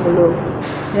WhatsApp group.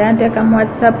 Yanteeka mu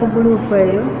WhatsApp group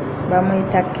eyo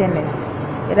bamuyita Kenneth.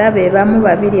 Era be bamu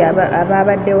babiri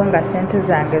ababaddewo nga ssente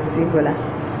zange zibula.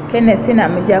 Kenneth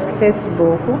namujja ku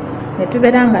Facebook ne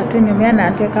tubeera nga tunyumya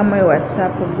nanteekamu eyo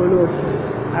WhatsApp group.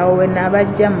 Awo we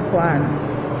nabajja mukwano.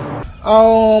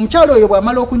 Omukyalo oyo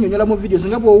bw'amala okunyonyola mu videos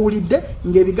nga bw'owulidde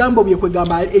ng'ebigambo bye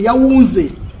kwegamba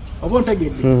eyawunze oba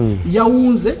ontegedde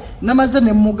yawunze, namaze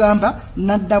ne mugamba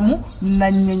naddamu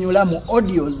nannyonnyola mu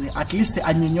audios, at least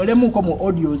annyonnyolemuko mu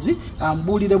audios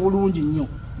ambuulire bulungi nnyo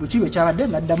bwe kiba ekyabadde,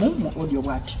 naddamu mu audio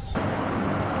bw'ati.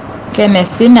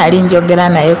 Kenneth nali njogera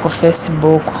naye ku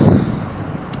Facebook.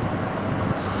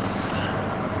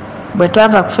 Bwe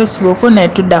twava ku Facebook ne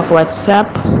tudda ku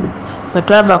WhatsApp. Bwe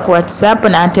twava ku WhatsApp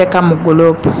nanteeka mu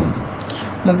group.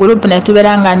 Mu group ne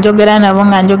tubeera nga njogera nabo.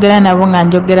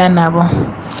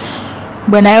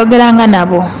 Bwe nayogeranga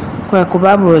nabo kwe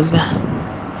kubabuuza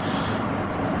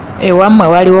ewammwe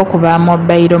waliwo ku ba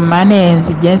mobile money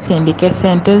nzije nsindike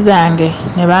ssente zange?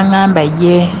 Ne bangamba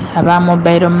ye aba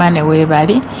mobile money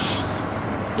weebali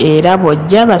era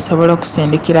bw'ojja basobola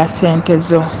okusindikira ssente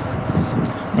zo.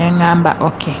 Ne ngamba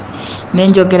okay. Ne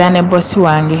njogera ne bosi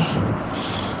wange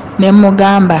ne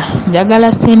mugamba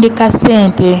njagala sindika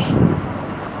ssente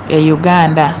e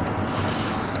Uganda.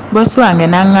 bosi wange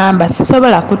n'aŋŋamba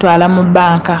sisobola kutwala mu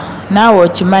banka naawe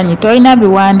okimanyi tolina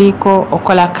biwandiiko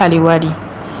okola kaliwali.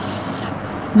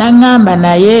 N'aŋŋamba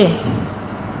naye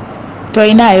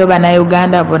tolinayo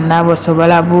Banayuganda bonna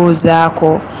bosobola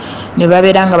buuzaako ne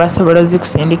babeera nga basobola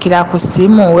ozikusindikira ku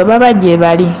ssimu we baba gye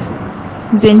bali.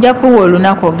 Nze nja kuwa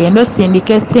olunaku ogenda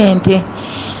osindike ssente.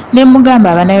 Ne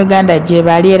mugamba Banayuganda gye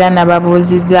bali era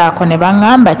nababuuzizaako ne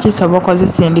baŋŋamba kisoboka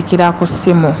ozisindikira ku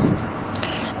ssimu.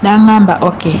 N'aŋŋamba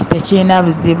okay tekirina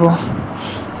buzibu.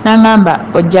 N'aŋŋamba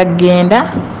ojja kgenda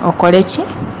okole ki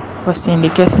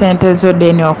osindike ssente zo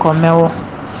deni okomewo.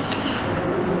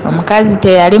 Omukazi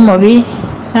teyali mubi.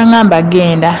 N'aŋŋamba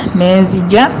genda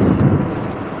nenzija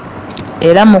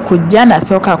era mu kujja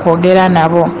nasooka kwogera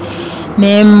nabo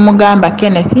ne mugamba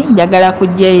Kenesi njagala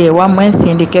kujja ewammwe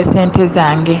nsindike ssente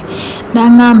zange.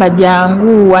 N'aŋŋamba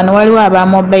jangu wano waliwo aba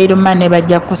mobile money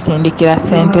bajja kusindikira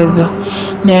ssente zo.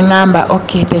 Ne ŋŋamba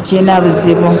okay tekirina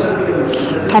buzibu.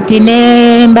 Kati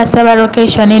ne mbasaba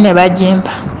location ne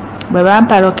bagimpa. Bwe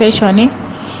bampa location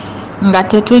nga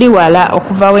tetuli wala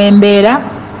okuva wembeera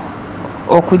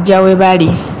okujja we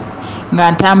bali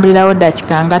nga ntambulirawo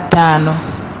dakika nga 5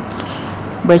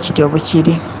 bwe kityo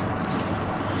bukiri.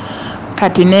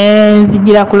 Kati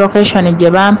nenzijira ku location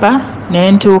gye bampa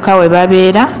ne ntuuka we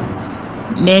babeera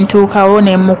ne ntuukawo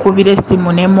ne mukubira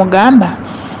essimu ne mugamba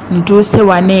ntuuse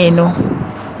wano eno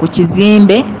ku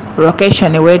kizimbe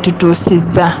location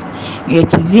wetutuusizza.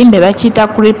 Ekizimbe bakiyita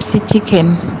Crips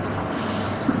Chicken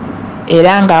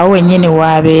era ngaawo wennyini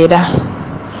waabeera.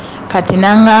 Kati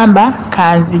n'aŋŋamba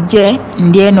kanzije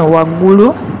ndi eno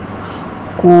waggulu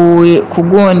ku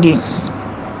gundi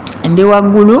ndi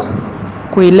waggulu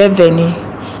ku 11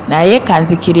 naye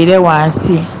kanzikirire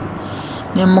wansi.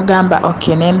 Ne mugamba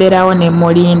okay ne mbeerawo ne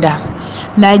mulinda.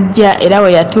 Najja era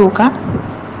we yatuuka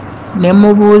ne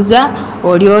mubuuza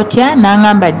oli otya?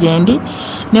 N'aŋŋamba gye ndi.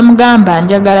 Ne mugamba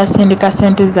njagala sindika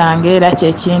ssente zange era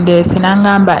kyekindeese.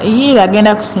 N'aŋŋamba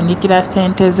agenda kusindikira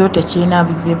ssente zo tekirina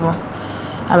buzibu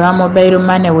aba mobile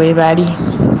money we bali.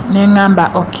 Ne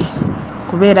ŋŋamba okay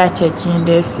kubeera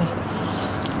kyekindeese.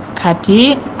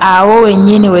 Kati awo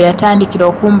wennyini we yatandikira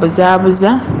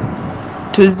okumbuzaabuza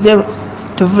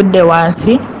tuvudde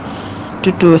wansi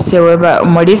tutuuse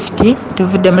mu lifti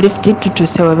tuvudde mu lifti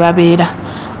tutuuse we babeera.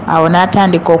 Awo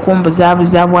n'atandika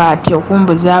okumbuzaabuza bw'ati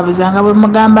okumbuzaabuza nga bwe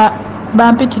mugamba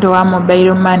bampitire wa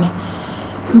mobile money.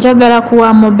 Njagala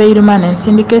kuwa mobile money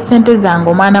nsindike ssente zange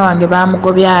omwana wange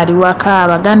bamugobya ali waka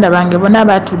baganda bange bonna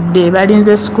batudde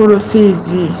balinze school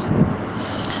fees.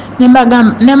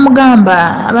 Ne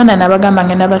mugamba abaana nabagamba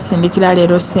ngenda basindikira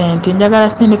leero ssente njagala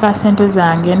sindika ssente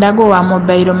zange ndaga owa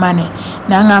mobile money.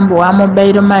 N'aŋŋamba owa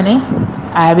mobile money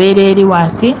abeera eri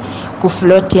wansi ku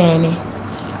floor 10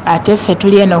 ate ffe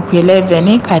tuli eno ku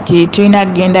 11 kati tulina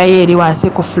kugendayo eri wansi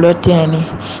ku floor 10.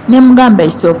 Ne mugamba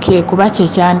isooke kuba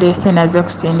kyekyandeese naze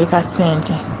kusindika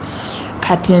ssente.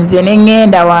 Kati nze ne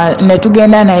ŋŋenda ne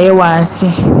tugenda naye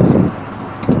wansi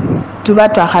tuba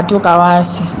twakatuuka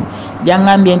wansi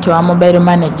jangambye nti wa mobile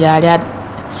money gyali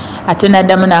ate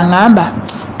naddamu n'aŋŋamba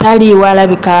taliiwo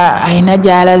alabika ayina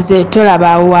gy'alaze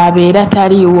tolaba awo wabeera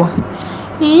taliiwo.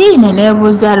 Ne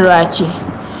neebuuza lwaki.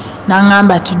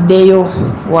 N'aŋŋamba tuddeyo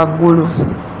waggulu.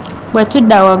 Bwe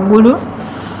tudda waggulu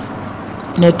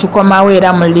ne tukomawo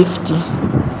era mu lifti.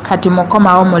 Kati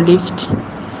mukomawo mu lifti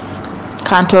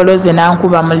kantoloze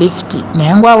n'ankuba mu lifti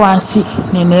ne ngwa wansi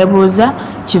ne neebuuza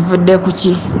kivudde ku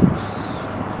ki.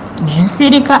 Ne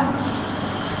nsirika.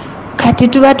 Kati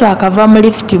tuba twakava mu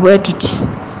lifti bwe tuti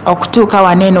okutuuka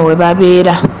wano eno we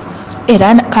babeera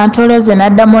era kantoloze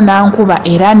n'addamu n'ankuba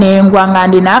era n'engwa nga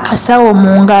ndina akasawo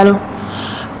mu ngalo.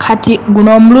 Kati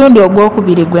guno omulundi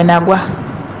ogwokubiri gwe nagwa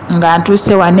nga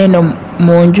ntuuse wano eno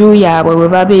mu nju yaabwe we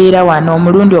babeera wano.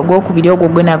 Omulundi ogwokubiri ogwo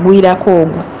gwe nagwirako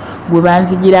ogwo gwe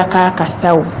banzigirako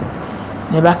akasawo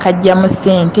ne bakajjamu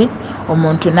ssente.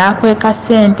 Omuntu n'akweka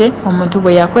ssente. Omuntu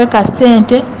bwe yakweka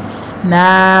ssente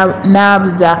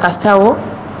n'abuza akasawo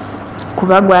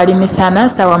kuba gwali misana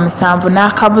sawa 7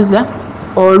 n'akabuza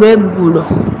olw'eggulo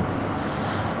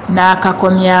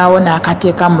n'akakomyawo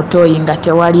n'akateeka mu tooyi nga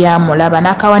tewali amulaba.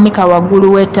 N'akawanika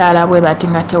waggulu w'ettaala bwe bati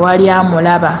nga tewali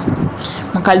amulaba.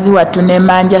 Mukazi wattu ne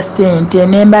manja ssente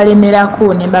ne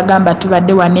mbalemerako ne mbagamba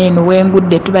tubadde wano eno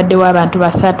wengudde tubaddewo abantu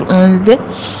 3 nze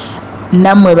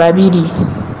nammwe 2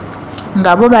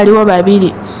 nga bo baliwo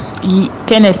 2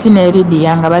 Kenesi ne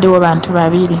Lydia nga baliwo bantu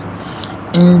 2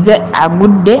 nze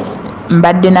agudde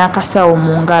mbadde n'akasawo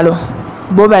mu ngalo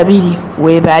bo 2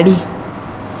 we bali.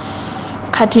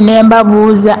 Kati ne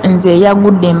mbabuuza nze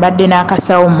yagudde mbadde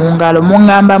n'akasawo mu ngalo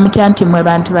muŋŋamba mutya nti mwe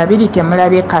bantu 2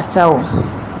 temulabye kasawo.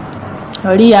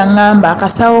 Oli yaŋŋamba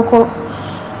akasawo ko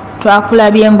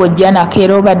twakulabye ng'ojja nako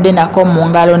era obadde nako mu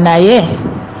ngalo naye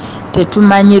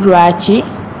tetumanyi lwaki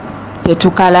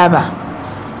tetukalaba.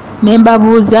 Ne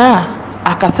mbabuuza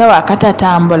akasawo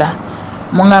akatatambula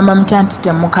muŋŋamba mutya nti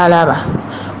temukalaba,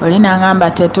 oli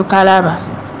n'aŋŋamba tetukalaba.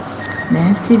 Ne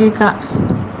nsirika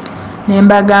ne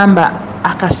mbagamba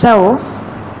akasawo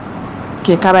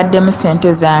ke kabaddemu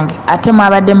ssente zange, ate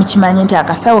mwabadde mukimanyi nti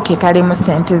akasawo ke kalimu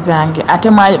ssente zange, ate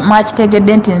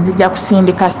mwakitegedde nti nzija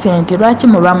kusindika ssente, lwaki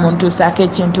muba muntuusaako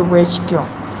ekintu bwe kityo?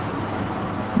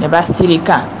 Ne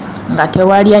basirika nga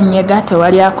tewali annyega,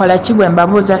 tewali akola ki. Bwe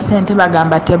mbabuuza ssente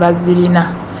bagamba tebazirina.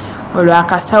 Olwo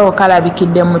akasawo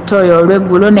kalabikidde mutoyo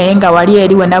olw'eggulo, naye nga wali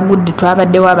eri we nagudde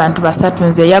twabaddewo abantu 3,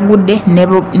 nze yagudde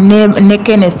ne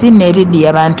Kenesi ne Lidia,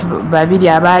 abantu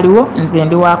 2 abaaliwo, nze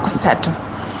ndi wa 3.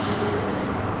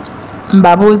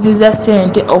 Mbabuuziza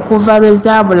ssente okuva lwe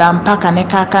zaabula mpaka ne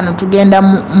kaakano tugenda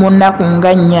mu nnaku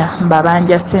nga 4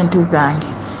 mbabanja ssente zange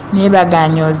naye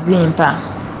baganya ozimpa.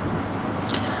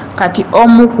 Kati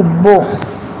omu ku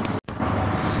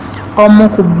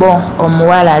bo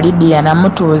omuwala Lidia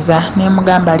namutuuza ne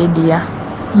mugamba Lidia,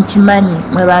 nkimanyi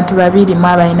mwe bantu 2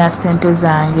 mwabalina ssente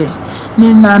zange.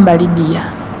 Ne ŋŋamba Lidia,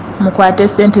 mukwate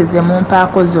ssente ze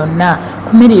mumpaako zonna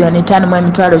ku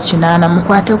 $5,800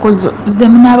 mukwateko ze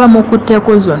munaaba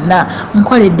mukutteko zonna.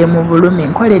 Nkoledde mu bulumi,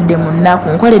 nkoledde mu nnaku,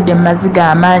 nkoledde mu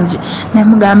maziga amangi. Ne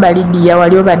mugamba Lidia,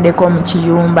 wali obaddeko mu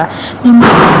kiyumba?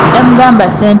 Ne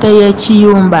mugamba ssente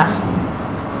y'ekiyumba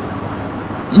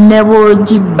ne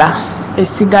bw'ogibba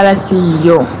esigala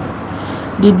siiyo.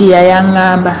 Lidia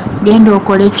yaŋŋamba, genda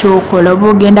okole kyokola, oba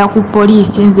ogenda ku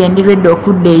poliisi, nze ndirwedde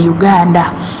okudda e Uganda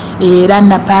era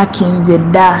napaakinze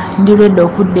dda, ndirwedde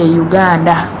okudda e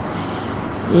Uganda.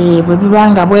 Bwe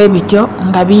bibanga bwe bityo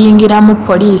nga biyingira mu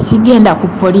poliisi, genda ku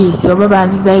poliisi, oba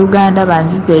banziza Uganda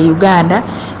banziza e Uganda,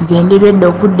 nze ndirwedde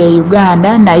okudda e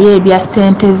Uganda, naye ebya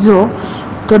ssente zo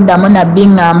toddamu na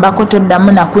biŋŋambako,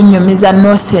 toddamu na kunnyumiza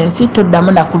nosensi,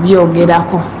 toddamu na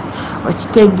kubyogerako.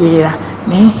 Okitegeera?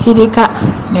 Ne nsirika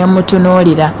ne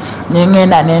mutunuulira ne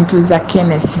ŋŋenda ne ntuuza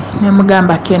Kenesi. Ne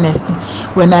mugamba Kenesi,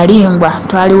 we nalingwa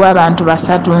twaliwo abantu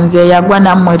 3, nze yagwa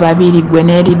nammwe 2, gwe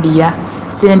ne Lidia,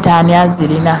 ssente ani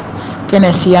azirina?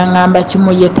 Kenesi yaŋŋamba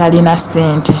kimu, ye talina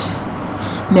ssente.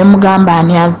 Ne mugamba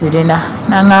ani azirina?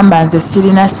 Naŋŋamba nze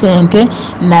sirina ssente,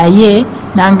 naye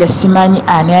nange simanyi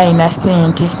ani alina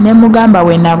ssente. Ne mugamba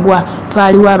we nagwa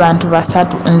twaliwo abantu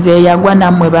 3, nze yagwa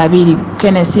nammwe 2,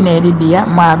 Kenesi ne Lidia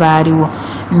mwabaaliwo.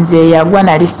 Nze yagwa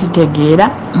nali sitegeera,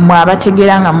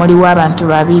 mwabategeera nga muliwo abantu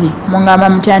 2. Muŋŋamba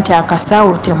mutya nti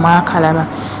akasawo temwakalaba?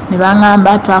 Ne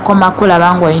baŋŋamba twakoma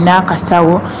kulaba ng'olina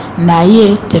akasawo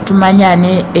naye tetumanyi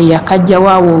ani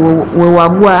eyakajjawaawo we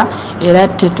wagwa, era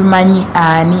tetumanyi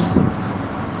ani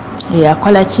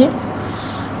eyakola ki,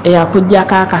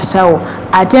 eyakuggyako akasawo.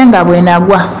 Ate nga bwe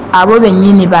nagwa abo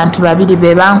bennyini bantu 2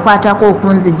 be bankwatako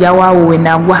okunzijja waawo we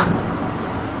nagwa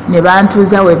ne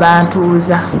bantuuza we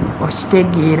bantuuza.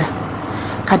 Okitegeera?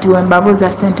 Kati we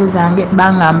mbabuuza ssente zange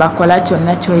baŋŋamba kola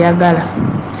kyonna ky'oyagala,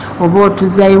 oba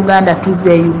otuzza Uganda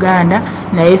tuzze Uganda,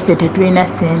 naye ffe tetulina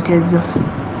ssente zo.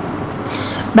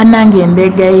 Bannange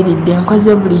mbeegayiridde,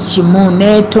 nkoze buli kimu,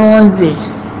 neetonze,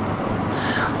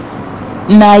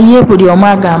 naye buli omu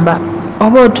agamba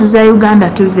oba otuzza Uganda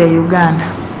tuzze Uganda,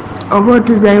 oba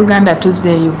otuzza Uganda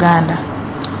tuzze Uganda.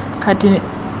 Kati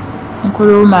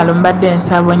nkulumalo mbadde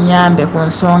nsaba onnyambe ku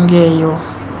nsonga eyo.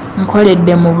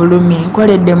 Nkoledde mu bulumi,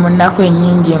 nkoledde mu nnaku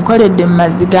ennyingi, nkoledde mu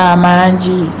maziga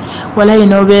amangi. Walayi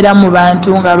n'obeera mu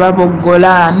bantu nga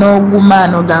baboggola n'oguma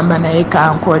n'ogamba naye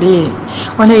kankole.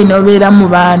 Walayi n'obeera mu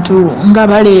bantu nga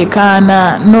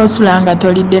baleekaana n'osula nga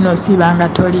tolidde n'osiiba nga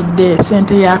tolidde.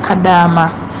 Ssente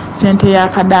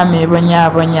y'akadaama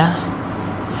ebonyaabonya.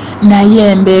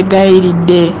 Naye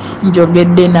mbeegayiridde,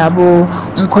 njogedde nabo,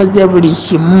 nkoze buli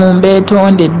kimu,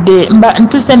 mbeetondedde,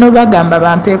 ntuse n'obagamba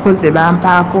bampeeko ze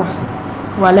bampaako.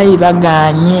 Walayi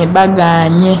bagaanye.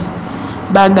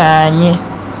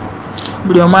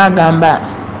 Buli omu agamba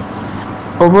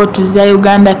oba otuzza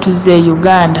Uganda tuzze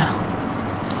Uganda,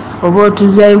 oba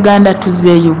otuzza Uganda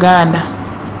tuzze Uganda.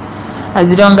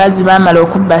 Aziro nga zibamala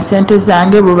okubba ssente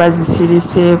zange bo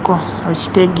bazisiriseeko.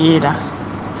 Okitegeera?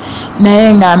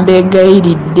 Naye nga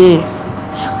mbeegayiridde,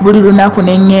 buli lunaku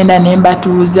ne ŋŋenda ne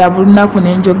mbatuuza, buli lunaku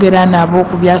ne njogera nabo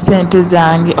ku bya ssente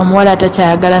zange. Omuwala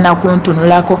takyayagala na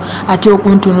kuntunulako, ate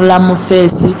okuntunula mu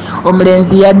feesi.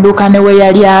 Omulenzi yadduka ne we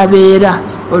yali abeera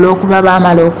olw'okuba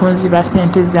baamala okunziba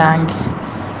ssente zange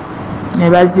ne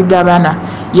bazigabana.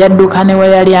 Yadduka ne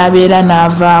we yali abeera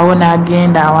n'avaawo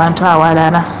n'agenda awantu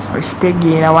awalala.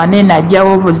 Okitegeera? Wane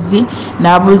najjawo buzi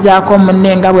n'abuuzaako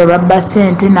munne nga bwe babba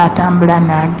ssente n'atambula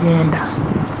n'agenda.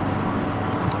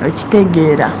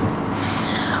 Okitegeera?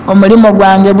 omulimo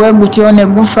gwange bwe gutyo ne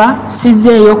gufa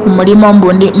sizeeyo ku mulimo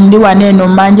mbu ndi waneeno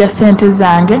mmanja ssente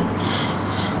zange.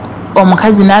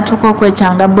 Omukazi n'atuuka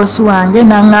okwekyanga bossi wange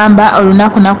n'aŋŋamba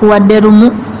olunaku nakuwadde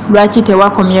lumu lwaki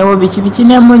tewakomyewo biki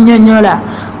ne munnyonnyola.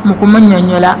 Mu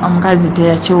kumunnyonnyola omukazi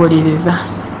teyakiwuliriza.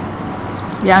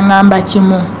 Yaŋŋamba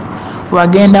kimu,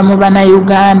 wagenda mu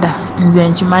Banayuganda nze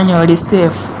nkimanyi oli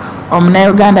seefu.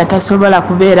 Omunayuganda tasobola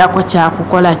kubeerako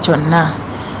kyakukola kyonna.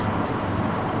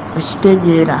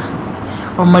 Okitegeera.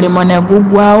 Omulimo ne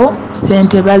guggwawo,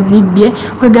 ssente bazibbye,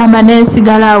 kwegamba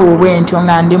neesigalaawo bwentyo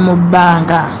nga ndi mu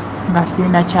bbanga nga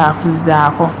sirina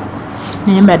kyakuzaako.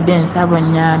 Naye mbadde nsaba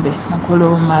onnyambe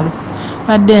mukulu Umaru,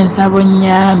 mbadde nsaba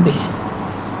onnyambe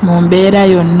mu mbeera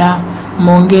yonna,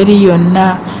 mu ngeri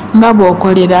yonna, nga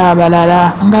bw'okolera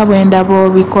abalala, nga bwe ndaba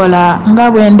obikola,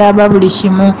 nga bwe ndaba buli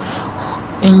kimu,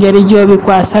 engeri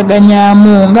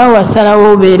gy'obikwasaganyaamu, nga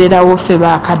wasalawo obeererawo ffe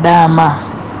bakadaama,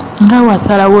 nga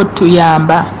wasalawo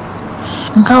tuyamba,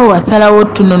 nga wasalawo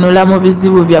tununula mu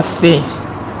bizibu byaffe.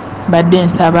 Badde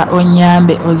nsaba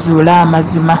onnyambe ozuule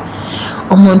amazima.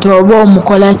 Omuntu oba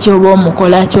omukola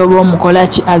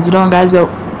ki as long as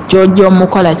gy'ojja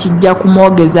omukola kijja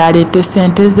kumwogeza aleete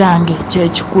ssente zange,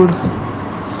 kyekikulu.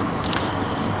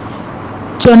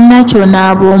 Kyonna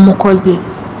ky'onaaba omukoze,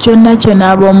 kyonna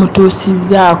ky'onaaba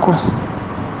omutuusizzaako,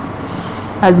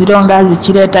 as long as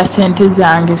kireeta ssente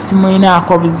zange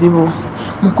simulinaako buzibu.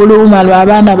 Mukulu Umaru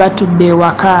abaana batudde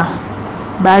ewaka,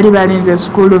 baali balinze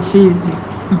school fees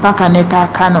mpaka ne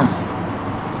kaakano.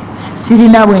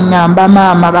 Sirina bwe ŋŋamba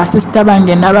maama, basisita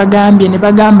bange nabagambye ne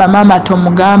bagamba maama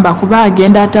tomugamba kuba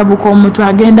agenda atabuka omutwe,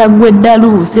 agenda ggwa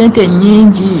eddalu, ssente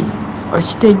nnyingi.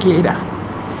 Okitegeera.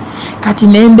 Kati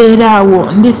nembeera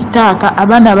awo ndi sitaaka,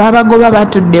 abaana babagoba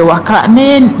batudde waka,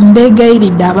 naye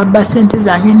mbeegayiridde ababba ssente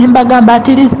zange ne mbagamba at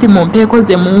least mumpeeko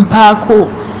ze mumpaako,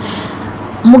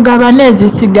 mugabane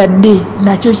ezisigadde,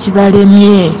 nakyo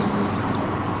kibalemye.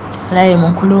 Laye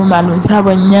mukulu Umaru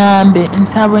nsaba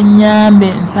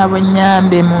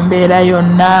onnyambe mu mbeera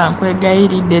yonna,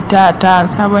 nkwegayiridde taata,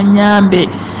 nsaba onnyambe.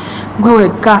 Gwe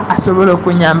wekka asobola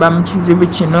okunyamba mu kizibu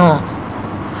kino.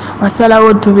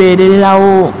 Wasalawo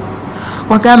tubeererawo,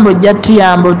 wagamba ojja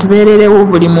tuyamba otubeererewo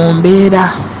buli mu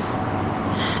mbeera.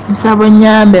 Nsaba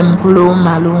onnyambe mukulu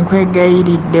Umaru,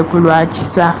 nkwegayiridde ku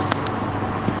lwakisa.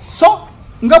 So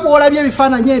nga bw'olabye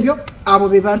ebifaananyi ebyo, abo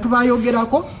be bantu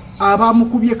bayogerako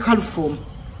abamukubye kalifoomu.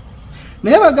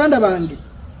 Naye baganda bange,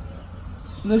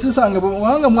 nesisange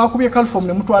bwanga mwakubye kalifoomu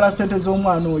ne mutwala ssente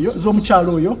z'omwana oyo,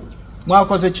 z'omukyalo oyo,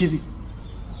 mwakoze kibi.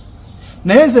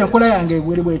 Naye nze enkola yange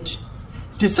ebweri bweti,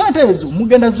 ti ssente ezo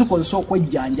mugenda zikozesa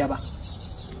okwejjanjaba,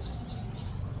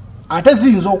 ate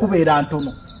ziyinza okubeera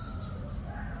ntono.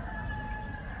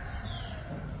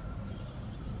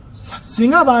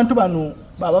 Singa abantu bano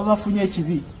baba bafunye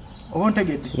ekibi, oba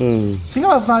ontegedde, singa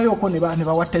bavaayoko ne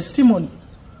bawa testimony,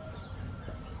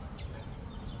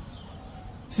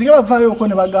 singa bavaayoko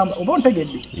ne bagamba, oba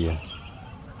ontegedde,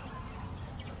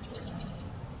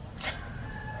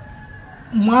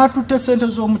 mwatutte ssente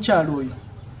z'omukyalo oyo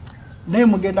naye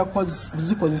mugenda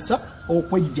kuzikozesa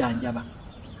okwejjanjaba.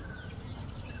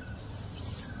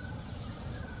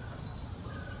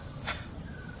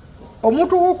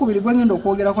 Omuntu owokubiri gwengenda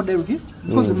okwogerako Deruki,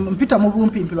 because mpita mu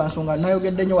bumpimpi lwa nsonga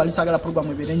nayogedde nnyo wali saagala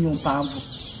programu ebeere nnyo mpanvu.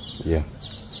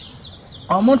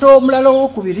 Omuntu omulala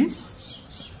owokubiri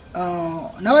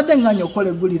nabadde nganya okukola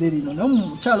eggulire lino, naye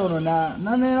omukyalo ono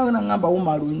naŋŋamba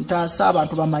Umaru ntaasa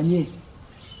abantu bamanye.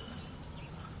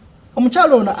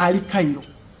 Omukyalo ono ali Cairo,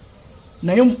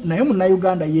 naye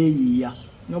Munnayuganda yeeyiiya,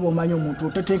 nga bw'omanyi omuntu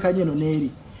oteteekanye eno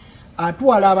n'eri,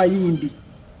 atwala abayimbi.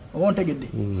 Obontegedde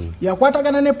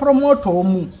yakwatagana ne promoter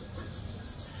omu,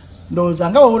 ndowooza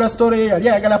nga wabula story ye yali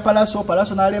ayagala Palaso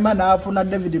n'alema n'afuna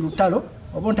David Lutalo.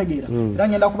 Obontegeera era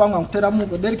ngenda kubanga nkuteramu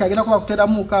Derek agenda kuba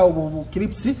kuteramu ka obu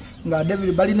clips nga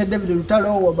David bali ne David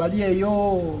Lutalo bali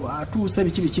eyo atuuse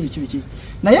biki.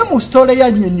 Naye mu story ya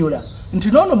nnyonnyola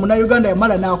nti nono Munnayuganda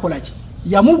yamala n'akola ki,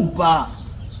 yamubba.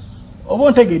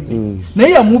 Obontegedde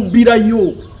naye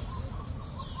yamubbirayo.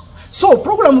 So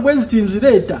program bwe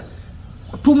zitinzireeta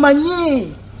tumanye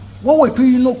wowe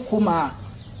tuyina okukoma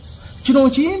kino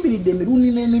nkiyimbiridde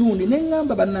emirundi n'emirundi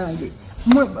neŋŋamba bannange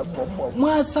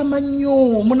mwasama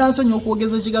nnyo munansonyi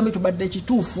okwogeza ekigambo ekibadde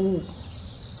kituufu.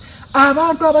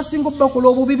 Abantu abasinga bakola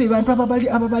obubi bantu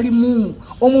ababalimu,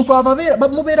 omuntu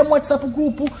mubeera mu WhatsApp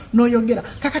group n'oyogera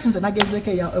kakati nze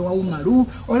nagezeeko ewa Umaru,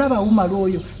 olaba Umaru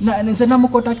oyo nze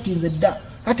namukontaktinze dda,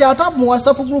 kati ate mu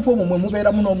WhatsApp group omwo mwe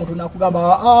mubeeramu n'omuntu nakugamba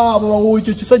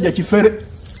ekyo kisajja kifere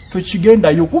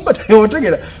tokigendayo, kumba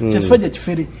otegera kisajja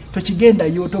kifere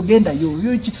tokigendayo, togendayo,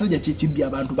 yo kisajja kikibya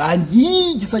abantu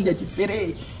bangi, kisajja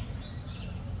kifere.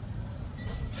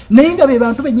 naye nga be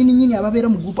bantu bennyini ababeera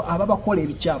mu group ababakola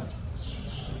ebikyamu.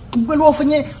 Gwe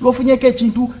lwofunyeko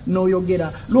ekintu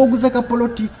n'oyogera, lwoguzeko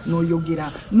poloti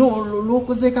n'oyogera,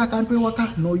 lwokozeko akantu ewaka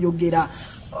n'oyogera,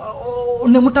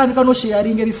 ne mutandika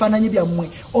nosharinga ebifaananyi byammwe.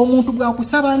 Omuntu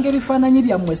bwakusabanga ebifaananyi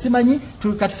byammwe simanyi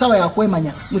kati sawa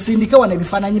yakwemanya musindike wana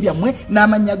ebifaananyi byammwe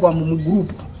n'amanya gwammwe mu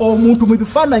group. Omuntu mu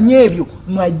bifaananyi ebyo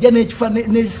mwajja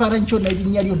n'ekifaananyi kyo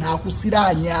n'erinnya lyo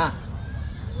n'akusiranya.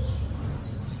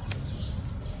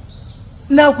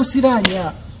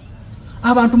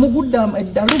 Abantu mugudda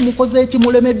eddalu mukoze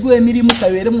ekimulemeddwa emirimu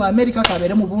kabeere mu America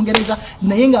kabeere mu Bungereza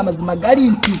naye nga amazima gali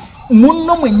nti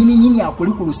munno mwennyini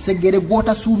akuli ku lusegere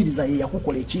gw'otasuubiriza ye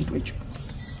yakukola ekintu ekyo.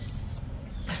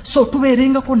 So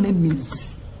tubeerengako n'emmizi.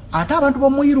 Ate abantu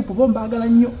b'omu Europe bo mbaagala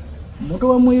nnyo. Omuntu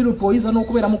w'omu Europe oyinza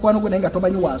n'okubeera mukwano gwe naye nga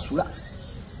tomanyi waasula.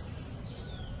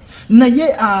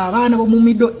 Naye abaana b'omu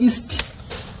Middle East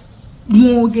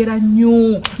mwogera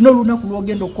nnyo n'olunaku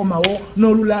lwogenda okukomawo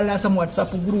n'olulalaasa mu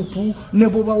WhatsApp group ne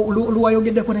bwoba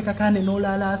lwayogeddeko ne kakane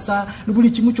n'olalaasa buli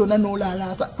kimu kyonna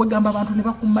n'olalaasa kwegamba abantu ne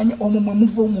bakumanya omwo mwe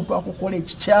muva omuntu akukola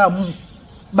ekikyamu.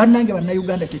 Bannange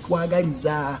Bannayuganda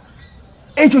tetwagaliza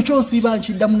ekyo kyosiiba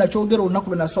nkiddamu nakyogera olunaku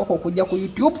lwe nasooka okujja ku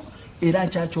YouTube era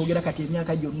nkyakyogera kati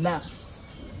emyaka gyonna.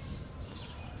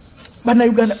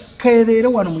 Bannayuganda kebeere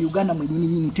wano mu Uganda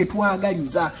mwennyini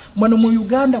tetwagaliza. Wano mu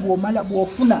Uganda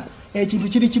bw'ofuna ekintu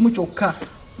kiri kimu kyokka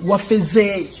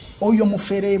wafeze oyo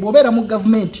mufere bw'obeera mu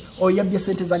gavumenti oyabbye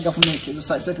sente za gavumenti ezo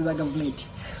sente za gavumenti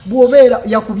bw'obeera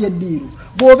yakubye eddiiru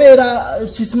bw'obeera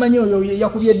kisimanyi oyo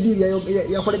yakubye eddiiru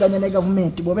yakoleganya ne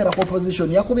gavumenti bw'obeera ku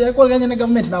opposition yakoleganya ne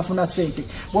gavumenti n'afuna sente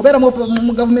bw'obeera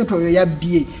mu gavumenti oyo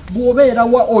yabbye bw'obeera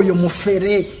wa oyo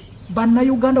mufere.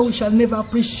 Bannayuganda we shall never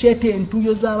appreciate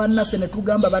entuyo z'abannaffe ne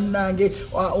tugamba bannange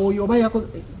oyo oba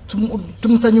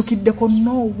tumusanyukiddeko.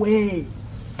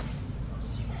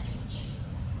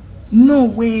 No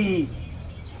way.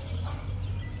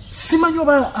 Simanyi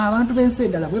oba abantu b'ensi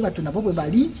endala bwe batyo nabo bwe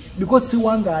bali because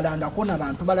siwangaalangako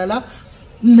n'abantu balala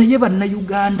naye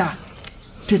Bannayuganda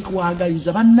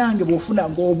tetwagaliza. Bannange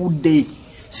bw'ofunanga obudde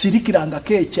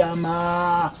sirikirangako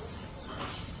ekyama.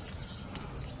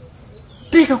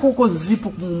 Teekako zipu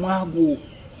ku mumwago.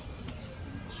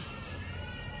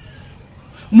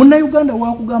 Munnayuganda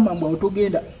wakugamba mbwa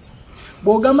otogenda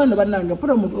bw'ogamba ne bannange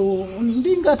mpura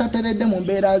ndinga atateredde mu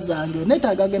mbeera zange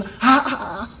netaaga genda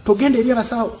togenda eri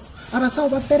abasawo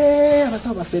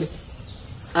bafere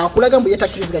akulaga mbu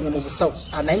yetakkiriziganya mu busawo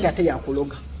naye nga ate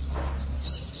yakuloga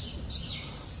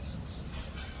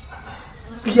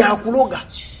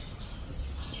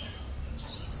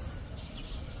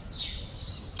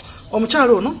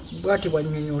omukyalo ono bwati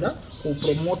bwannyonnyola ku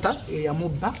promota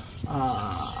eyamubba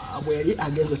bwe yali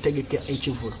agenza otegeka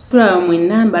ekivulu. Tulaba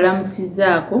mwenna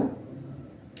mbalamusizaako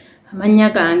amannya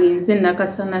gange nze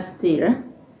Nakasana Stella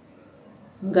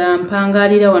nga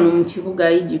mpangaalira wano mu kibuga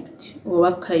Egypt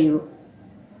oba Cairo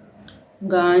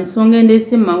nga ensonga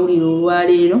endeese mawulire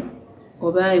olwaleero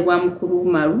oba ewa mukulu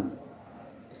malu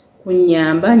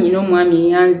kunnyamba nyina omwami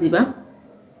eyanziba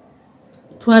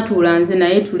twatuula nze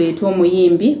naye tuleeta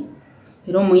omuyimbi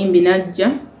era omuyimbi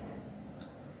najja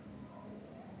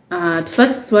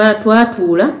first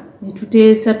twatuula ne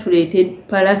tuteesa tuleete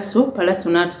palaso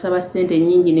n'atusaba ssente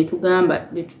nnyingi ne tugamba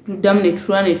tuddamu ne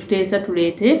tutula ne tuteesa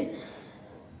tuleete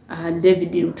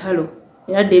David Lutalo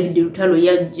era David Lutalo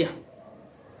yajja.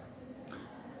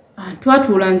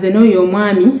 Twatuula nze n'oyo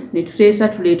omwami ne tuteesa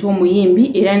tuleete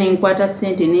omuyimbi era ne nkwata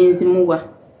ssente n'enzimuwa.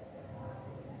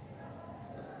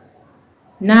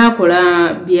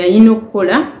 N'akola bye yalina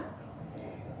okukola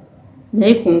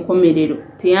naye ku nkomerero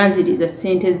teyanziriza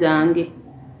ssente zange.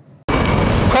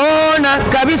 Kona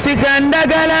kabisi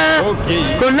kandagala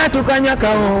konna tukanya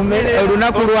kawome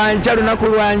olunaku lwanca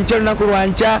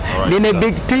line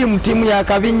big team ya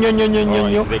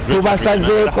kabinyonyonyonyo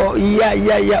tubasazeeko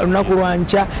ya olunaku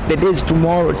lwanca the days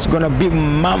tomorrow it's gonna be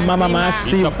mama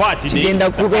massive kigenda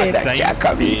kubeera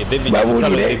kyakabi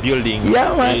babulire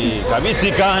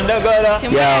kabisi kandagala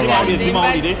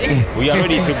we are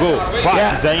ready to go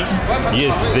party time.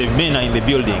 Yes, the men are in the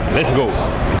building, let's go.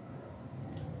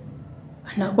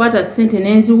 Nakwata ssente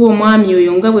n'enziwa omwami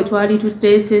oyo nga bwe twali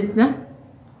tuteesezza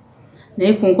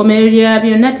naye ku nkomerero ya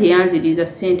byonna teyanziriza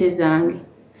ssente zange.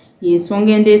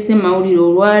 Y'ensonga endeese mawulire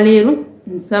olwaleero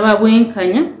nsaba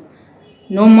bwenkanya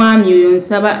n'omwami oyo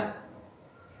nsaba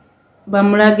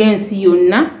bamulaga ensi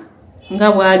yonna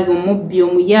nga bw'ali omubbi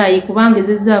omuyaayi kubanga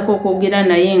ezezzaako okwogera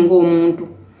naye ng'omuntu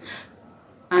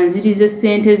anzirize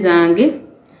ssente zange.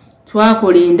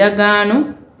 Twakola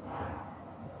endagaano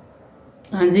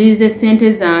anzirize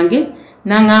ssente zange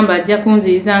n'angamba ajja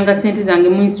kunzirizanga ssente zange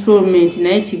mu installment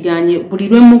naye kiganye buli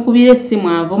lwe mukubira essimu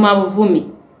avuma buvumi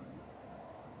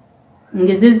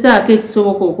ngezezzaako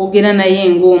ekisoboka okwogera naye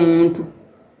ng'omuntu.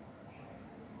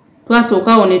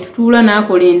 Twasookawo ne tutuula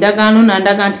n'akola endagaano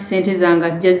n'andaga nti ssente zange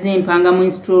ajja zimpanga mu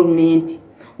installment.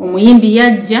 Omuyimbi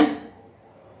yajja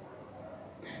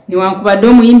newankubadde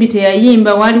omuyimbi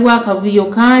teyayimba, waliwo akavuyo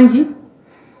kangi,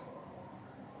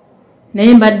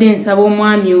 naye mbadde nsaba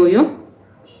omwami oyo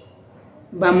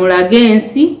bamulage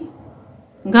ensi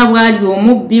nga bwali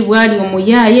omubbi, bwali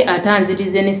omuyaaye,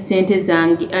 atanzirize ne ssente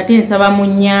zange. Ate nsaba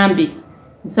munnyambe,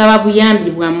 nsaba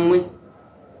buyambi bwammwe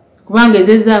kubanga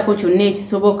ezezzaako kyonna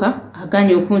ekisoboka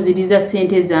aganya okunziriza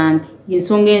ssente zange,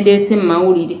 yensonga endeese mu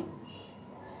mawulire.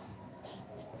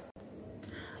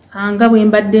 Nga bwe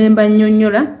mbadde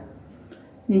mbannyonnyola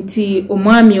nti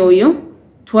omwami oyo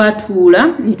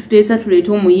twatuula ne tuteesa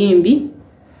tuleete omuyimbi,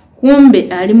 kumbe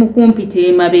ali mu kumpita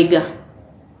emabega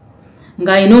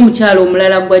ng'alina omukyala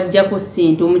omulala gw'ajjako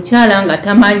ssente, omukyala nga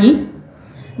tamanyi,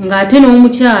 ng'ate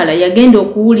n'omukyala yagenda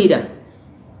okuwulira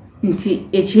nti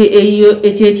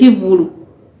ekyo ekivulu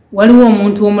waliwo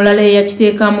omuntu omulala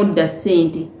eyakiteekamu dda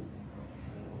ssente.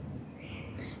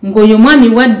 Ng'oyo mwami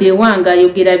bwadde ewange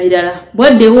ayogera birala,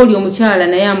 bwadde ewa oli omukyala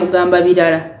naye amugamba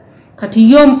birala.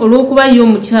 Kati olw'okuba ye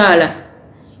omukyala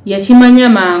yakimanya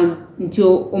mangu nti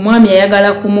omwami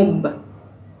ayagala kumubba,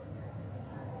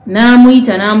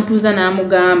 n'amuyita n'amutuuza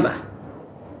n'amugamba,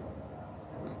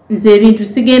 nze ebintu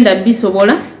sigenda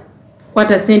bisobola,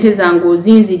 kwata ssente zange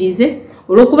ozinzirize.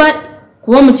 Olw'okuba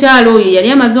omukyala oyo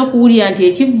yali amaze okuwulira nti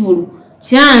ekivvulu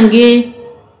kyange,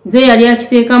 nze yali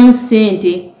akiteekamu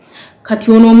ssente.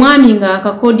 Kati ono omwami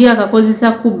ng'akakodya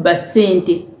akakozesa kubba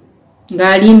ssente,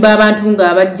 ng'alimba abantu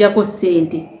ng'abaggyako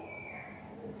ssente.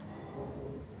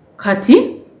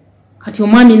 Kati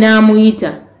omwami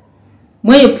n'amuyita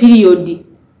mweyo piriyodi.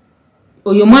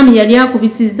 Oyo omwami yali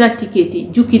akubisizza tiketi,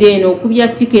 jjukira eno okubya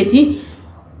tiketi,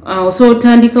 osobola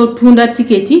otandika otunda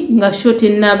tiketi nga sho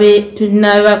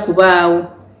tennaba kubaawo.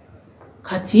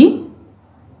 Kati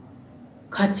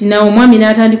nawe omwami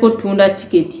n'atandika otunda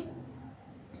tiketi.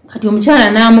 Kati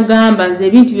omukyala n'amugamba, nze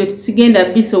ebintu bye tusigenda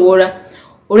bisobola,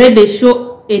 olwedde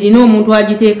sho erina omuntu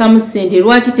agiteekamu ssente,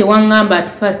 lwaki tewaŋŋamba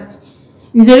ati first?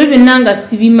 Nze ebyo byonna nga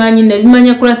sibimanyi,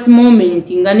 nabimanya ku last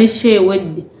moment nga ne sho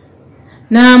ewedde.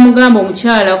 N'amugamba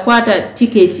omukyala, kwata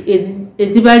tiketi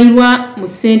ezibalirwa mu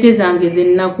ssente zange ze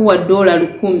nnakuwa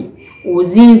 $100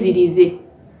 ozinzirize.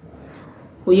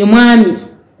 Oyo mwami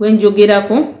gwe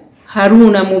njogerako,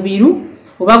 Haruna Mubiru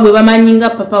oba gwe bamanyi nga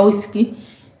Papa Whisky,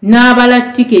 n'abala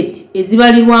tiketi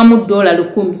ezibalirwamu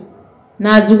 $10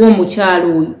 n'aziwa omukyala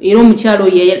oyo. Era omukyala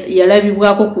oyo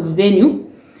yalabibwako ku venue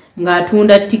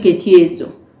ng'atunda tiketi ezo.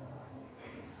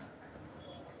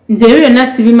 Nze ebyo byonna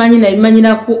sibimanyi,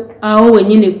 nabimanyirako awo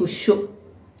wennyini ku sho,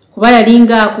 kuba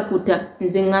yalinga akukuta,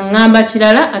 nze nga ŋŋamba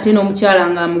kirala ate n'omukyala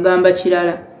ng'amugamba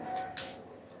kirala.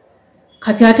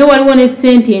 Kati ate waliwo ne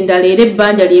ssente endala era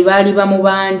ebbanja lye baali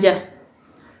bamubanja,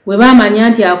 bwe baamanya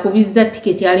nti akubizza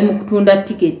tiketi ali mu kutunda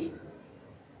tiketi.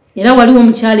 Era waliwo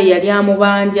omukyala eyali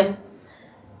amubanja,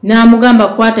 n'amugamba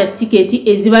kwata tiketi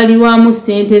ezibalirwamu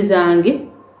ssente zange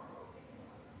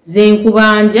ze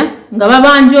nkubanja, nga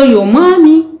babanja oyo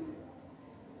omwami.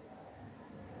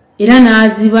 Era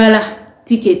n'azibala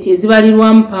tiketi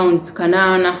ezibalirwamu pounds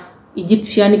 8,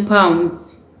 Egyptian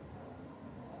pounds.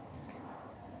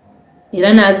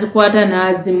 Era n'azikwata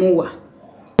n'azimuwa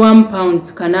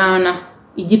pounds 8,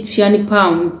 Egyptian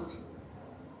pounds.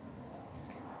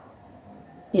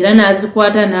 Era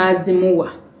n'azikwata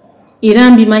n'azimuwa. Era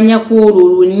mbimanya ku olwo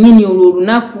lwennyini olwo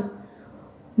olunaku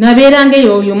nabeeranga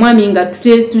eyo oyo mwami nga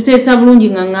tuteesa bulungi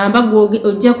nga ŋŋamba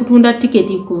ojja kutunda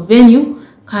tiketi ku venue,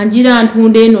 kanjira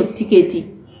ntunda eno tiketi.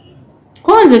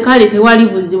 Konze kale tewali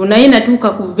buzibu, naye natuuka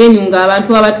ku venue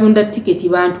ng'abantu abatunda tiketi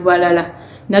bantu balala.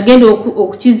 Nagenda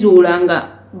okukizuula nga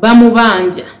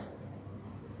bamubanja.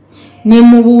 Ne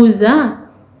mubuuza,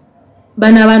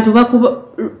 bano abantu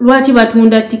lwaki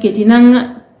batunda tiketi?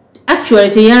 Actually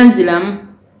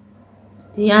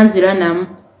teyanzira namu.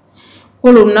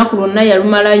 Kola olunaku lwonna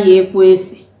yalumala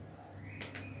yeekwese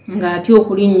ng'atya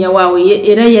okulinnya waawe,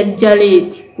 era yajja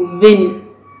leeti ku venue.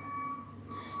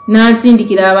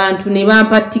 N'ansindikira abantu ne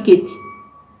bampa tiketi.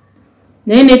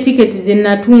 Naye ne tiketi ze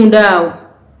natunda awo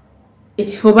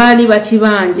ekifo baali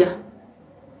bakibanja.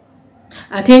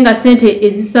 Ate nga ssente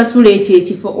ezisasula ekyo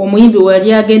ekifo omuyimbi we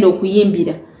yali agenda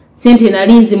okuyimbira, ssente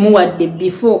nali nzimuwadde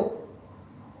before.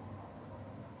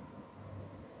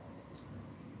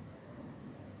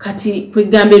 Kati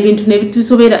kwegamba ebintu ne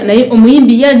bitusobera, naye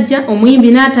omuyimbi yajja,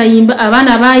 omuyimbi n'atayimba,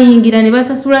 abaana baayingira ne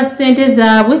basasula ssente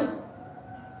zaabwe.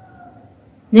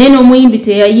 Naye n'omuyimbi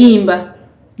teyayimba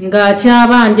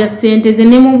ng'akyabanja ssente ze.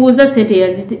 Ne mubuuza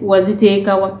ssente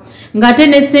waziteekawa, ng'ate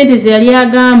ne ssente ze yali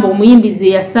agamba omuyimbi ze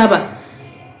yasaba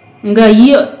nga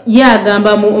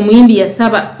yagamba omuyimbi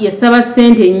yasaba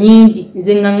sente nyingi,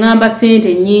 nze nga ngamba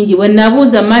sente nyingi. Bwe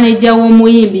nabuuza manager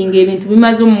w'omuyimbi ng'ebintu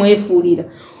bimaze omwefuulira,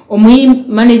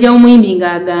 manager w'omuyimbi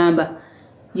ng'agamba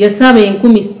yasaba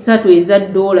 3,000 eza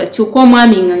dola, kyokka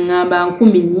omwami nga ngamba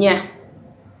 4,000.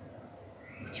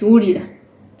 Kiwulira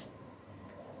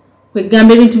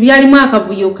kwegamba ebintu byalimu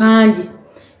akavuyo kangi.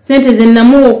 Sente ze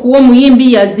namuwa okuwa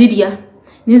omuyimbi yazirya,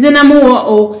 nize namuwa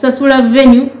okusasula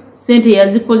venue sente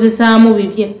yazikozesaamu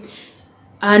bibye.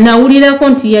 Anawulirako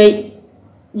nti yali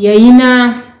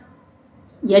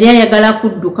ayagala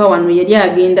kudduka wano, yali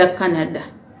agenda Canada,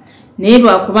 naye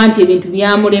lwakuba nti ebintu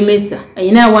byamulemesa,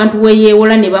 ayina abantu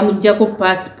weyeewola ne bamuggyako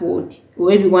passport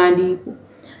oba ebiwandiiko,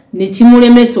 ne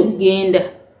kimulemesa okugenda,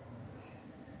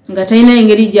 nga talina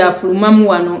engeri gy'afulumamu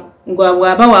wano, nga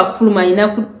bw'aba wakufuluma ayina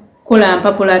kukola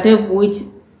mpapula ate buwiki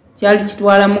kyali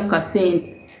kitwalamu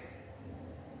kasente.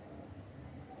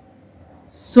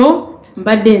 So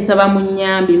mbadde nsaba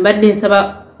munyambi, mbadde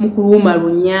nsaba mukuluma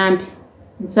lunyambi,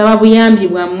 nsaba buyambi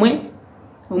bwammwe.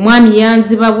 Omwami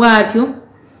yanziba bw'atyo,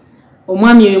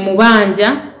 omwami oyo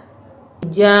mubanja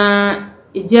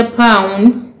ejja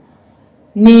pounds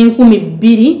ne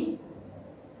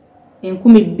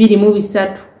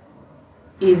 2,300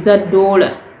 eza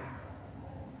dola.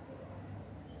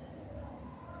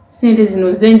 Sente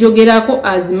zino zenjogerako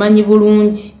azimanyi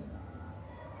bulungi.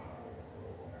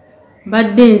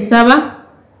 Mbadde nsaba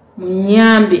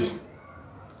munyambe,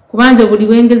 kubanze buli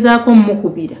wengezaako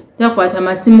mukubira takwata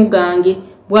masimu gange,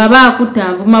 bw'aba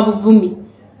akutta nvuma buvumi,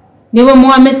 ne bwe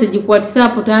muwa message ku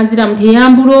WhatsApp tanziramu,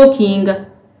 teyambulookinga,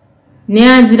 naye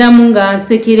anziramu nga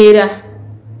nsekerera,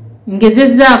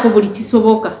 ngezezzaako buli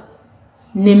kisoboka,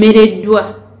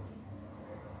 nemereddwa.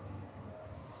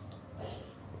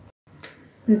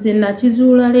 Nze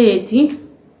nakizuula leeti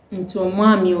nti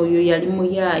omwami oyo yali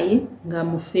muyaaye nga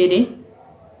mufere,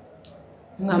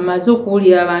 nga amaze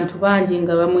okuwulira abantu bangi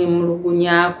nga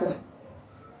bamwemulugunyaako,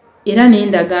 era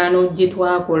n'endagaano gye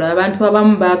twakola abantu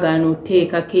abamu baagaana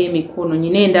oteekako emikono.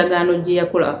 Nyina endagaano gye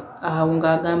yakola awo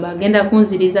ng'agamba agenda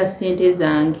kunziriza ssente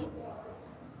zange,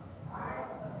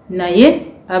 naye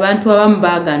abantu abamu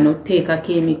baagaana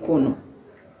oteekako emikono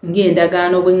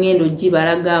ng'endagaano bwe ngendo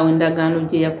gibalaga awo endagaano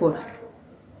gye yakola.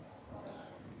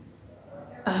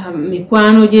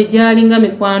 Mikwano gye gyalinga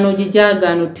mikwano gye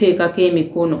gyagaana oteekako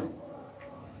emikono.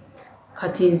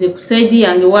 Kati nze ku saidi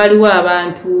yange waliwo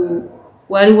abantu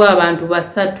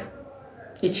 3.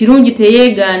 Ekirungi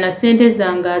teyeegaana ssente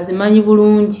zange azimanyi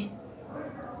bulungi,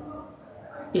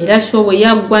 era sho bwe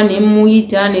yaggwa ne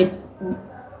muyita ne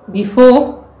before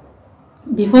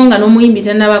nga n'omuyimbi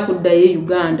tannaba kuddayo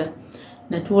Uganda,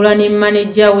 natuula ne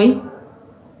manager we,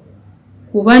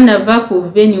 kuba nava ku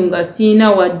venue nga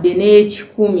sirina wadde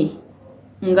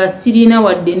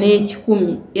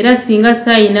n'ekikumi, era singa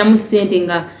saayinamu ssente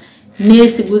nga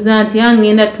neesiguza nti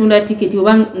ngenda tunda tiketi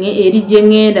oba eri gye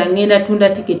ngenda tunda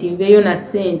tiketi nveeyo na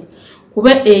ssente,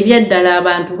 kuba ebyaddala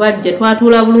abantu bajja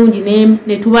twatuula bulungi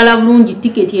ne tubala bulungi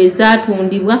tiketi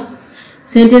ezaatundibwa,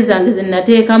 ssente zange ze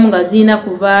nateekamu nga zirina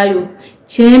kuvaayo.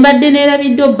 Kyembadde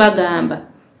neerabidde obbagamba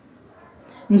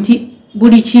nti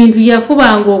buli kintu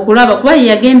yafubanga okulaba, kuba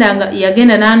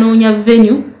yagenda n'anoonya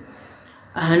venue,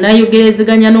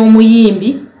 n'ayogerezeganya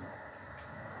n'omuyimbi,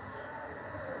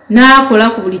 n'akola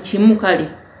ku buli kimu kale,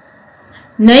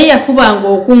 naye yafubanga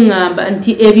okuŋŋamba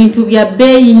nti ebintu bya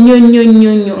bbeeyi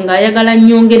nnyo ng'ayagala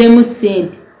nnyongeremu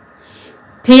ssente.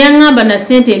 Teyaŋŋamba na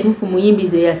ssente entuufu muyimbi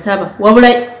ze yasaba, wabula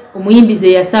omuyimbi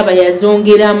ze yasaba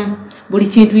yazongeramu. Buli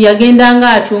kintu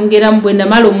yagendanga akyongeramu. Bwe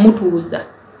namala omutuuza,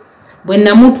 bwe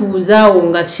namutuuza awo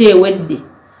nga sheewedde,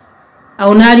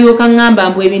 awo n'alyoka ŋŋamba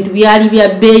mbu ebintu byali bya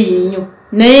bbeeyi nnyo,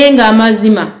 naye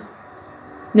ng'amazima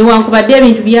newankubadde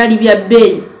ebintu byali bya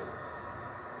bbeeyi,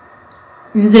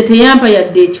 nze teyampa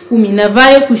yadde 10.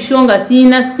 Navaayo ku show nga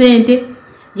sirina ssente,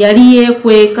 yali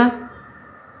yeekweka.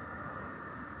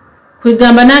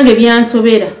 Kwegamba nange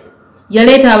byansobera,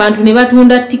 yaleeta abantu ne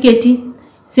batunda tiketi,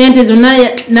 ssente zonna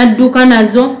n'adduka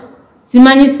nazo,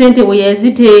 simanyi ssente we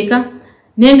yaziteeka,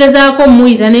 nengezaako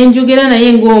muyita nenjogera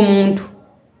naye ng'omuntu,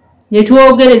 ne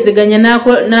twogerezeganya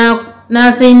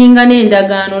n'asayininga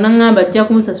n'endagaano, n'aŋŋamba ajja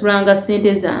kumusasulanga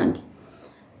ssente zange.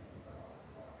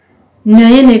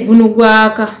 Naye neggunu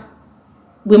gwaka,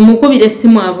 bwe mukubira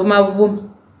essimu avumavumi.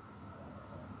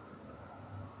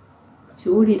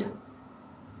 Kiwulira?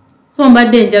 So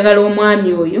mbadde njagala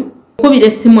omwami oyo, mukubira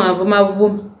essimu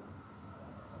avumavumi.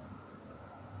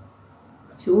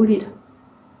 Kiwulira?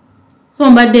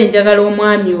 So mbadde njagala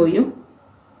omwami oyo,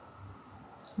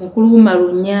 mukuluma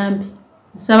lunyambi,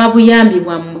 nsaba buyambi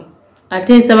bwammwe,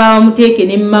 ate nsaba bamuteeke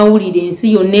ne mumawulire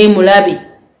ensi yonna emulabe.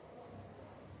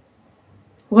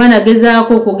 kuba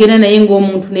nagezaako okwogera naye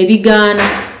ng'omuntu ne bigaana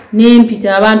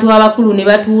n'empita abantu abakulu ne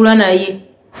batuula naye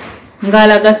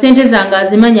ng'alaga ssente zange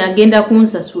azimanya agenda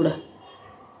kunsasula.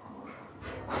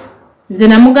 Nze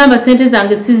namugamba ssente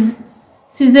zange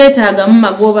sizeetaagamu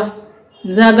magoba,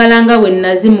 nzaagala nga bwe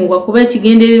nazimuwa kuba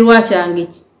ekigendererwa kyange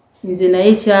nze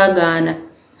naye kyagaana.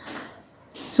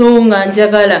 So nga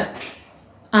njagala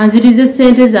anzirize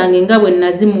ssente zange nga bwe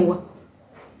nazimuwa.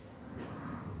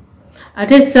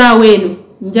 Ate essaawa eno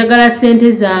njagala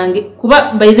ssente zange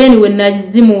kuba by then we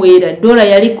nazimuweera dola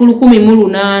yali ku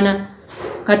 108,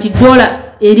 kati dola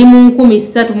eri mu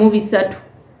 3,300.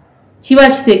 Kiba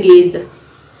kitegeeza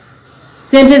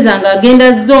ssente zange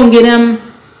agenda zongeramu,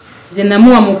 ze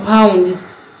namuwa mu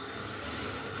pounds.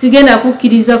 Sigenda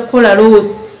kukkiriza kukola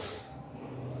loosi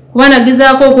kuba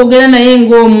nagezaako okwogera naye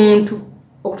ng'omuntu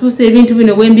okutuusa ebintu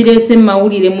bino bwe mbireese mu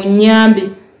mawulire mu nnyambe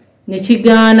ne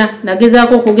kigaana.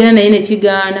 Nagezaako okwogera naye ne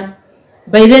kigaana.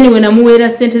 By then we namuweera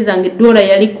ssente zange dola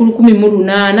yali ku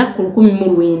 108 ku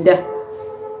 109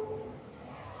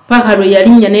 paka lwe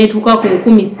yalinnya n'etuuka ku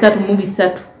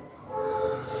 3,300.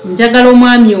 Njagala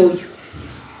omwami oyo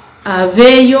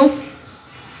aveeyo,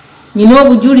 nina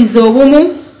obujulizi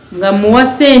obumu nga muwa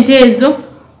ssente ezo.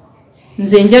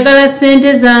 Nze njagala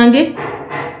ssente zange,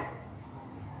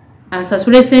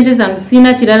 ansasule ssente zange,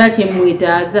 sina kirala kye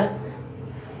mwetaaza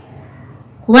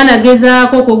kuba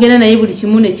nagezaako okwogera naye buli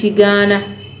kimu ne kigaana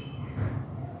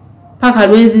paka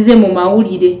lwenzize mu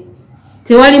mawulire.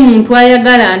 Tewali muntu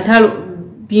ayagala ntalo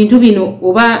bintu bino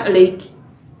oba like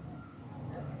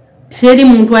teri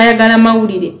muntu ayagala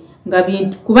mawulire nga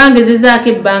bintu kuba ngezezaako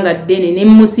ebbanga ddene ne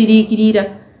mmusiriikirira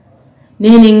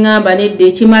naye ne ŋŋamba nedda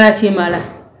ekimala kimala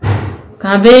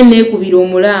kanveeyo neekubira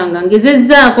omulanga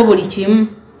ngezezzaako buli kimu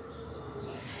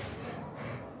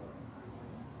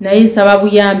naye nsaba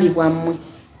buyambi bwammwe.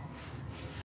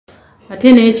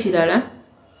 Ate n'ekirala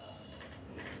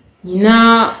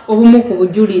nina obumu ku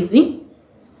bujulizi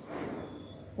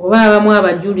oba abamu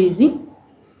abajulizi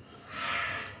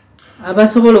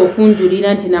abasobola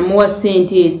okunjulira nti namuwa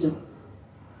ssente ezo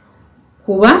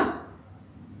kuba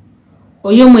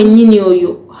oyo mwennyini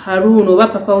oyo Harun oba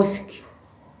Papa Wusiki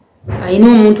ayina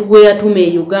omuntu gwe yatuma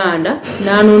e Uganda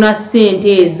n'anona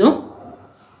ssente ezo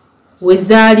we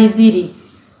zaali ziri.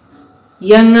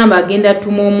 Yaŋŋamba agenda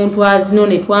tuma omuntu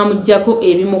azinone twamuggyako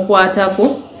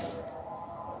ebimukwatako.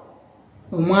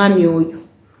 Omwami oyo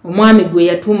omwami gwe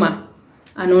yatuma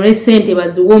anone ssente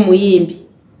baziwe omuyimbi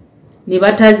ne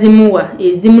batazimuwa,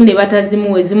 ezimu ne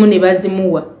batazimuwa, ezimu ne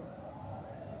bazimuwa.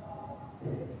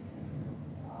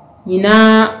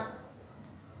 Nina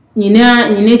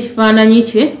ekifaananyi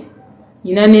kye,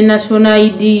 nina ne national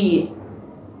ID ye.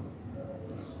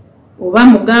 Oba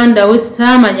muganda we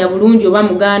saamanya bulungi oba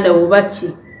muganda we oba ki,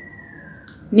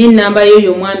 n'ennamba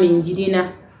y'oyo omwami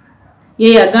njirina.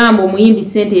 Ye yagamba omuyimbi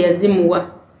ssente yazimuwa.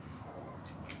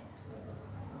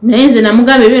 Naye nze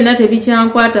namugamba ebyo byonna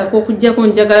tebikyankwatako okuggyako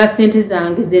njagala ssente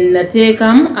zange ze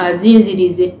nateekamu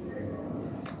azinzirize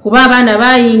kuba abaana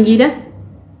baayingira,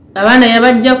 abaana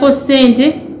yabaggyako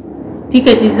ssente,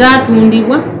 tiketi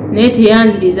zaatundibwa naye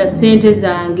teyanziriza ssente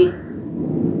zange.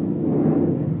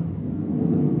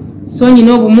 So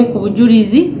nyina obumu ku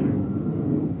bujulizi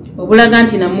obulaga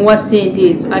nti namuwa ssente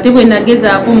ezo, ate bwe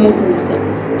nagezaako mutuusa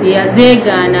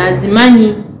teyazeegaana,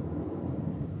 azimanyi.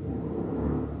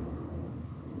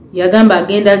 Yagamba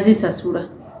agenda zisasula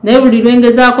naye buli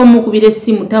lwengezaako mukubira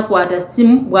essimu takwata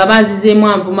ssimu, bw'aba anzizeemu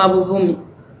anvuma buvumi.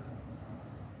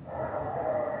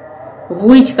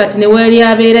 Ovuwiiki kati ne weeri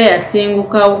abeera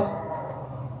yasengukawo.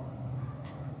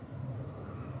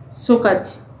 So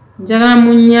kati njagala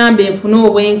munnyambe nfune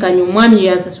obwenkanya omwami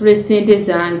yansasula ssente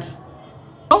zange.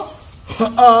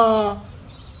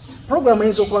 Programu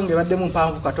eyinza okuba ng'ebaddemu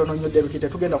mpanvu katono nnyo David,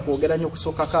 tetugenda kwogera nnyo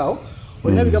okusookako awo.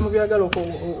 Olina ebigambo byagala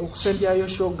okusembyayo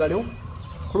show galewo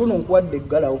ku luno nkuwadde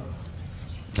eggalawo.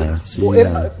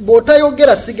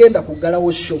 Bw'otayogera sigenda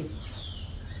kuggalawo show.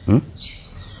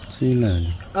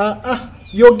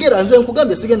 Yogera, nze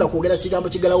nkugambye sigenda kwogera kigambo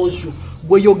kigalawo show.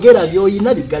 Bwe yogera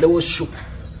by'oyina biggalewo show.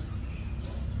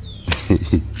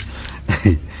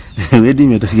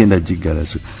 Wedimye tagenda jigala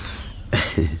show.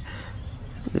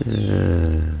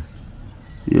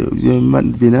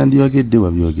 Binandiyogedde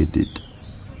wabyogedde.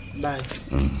 Bye.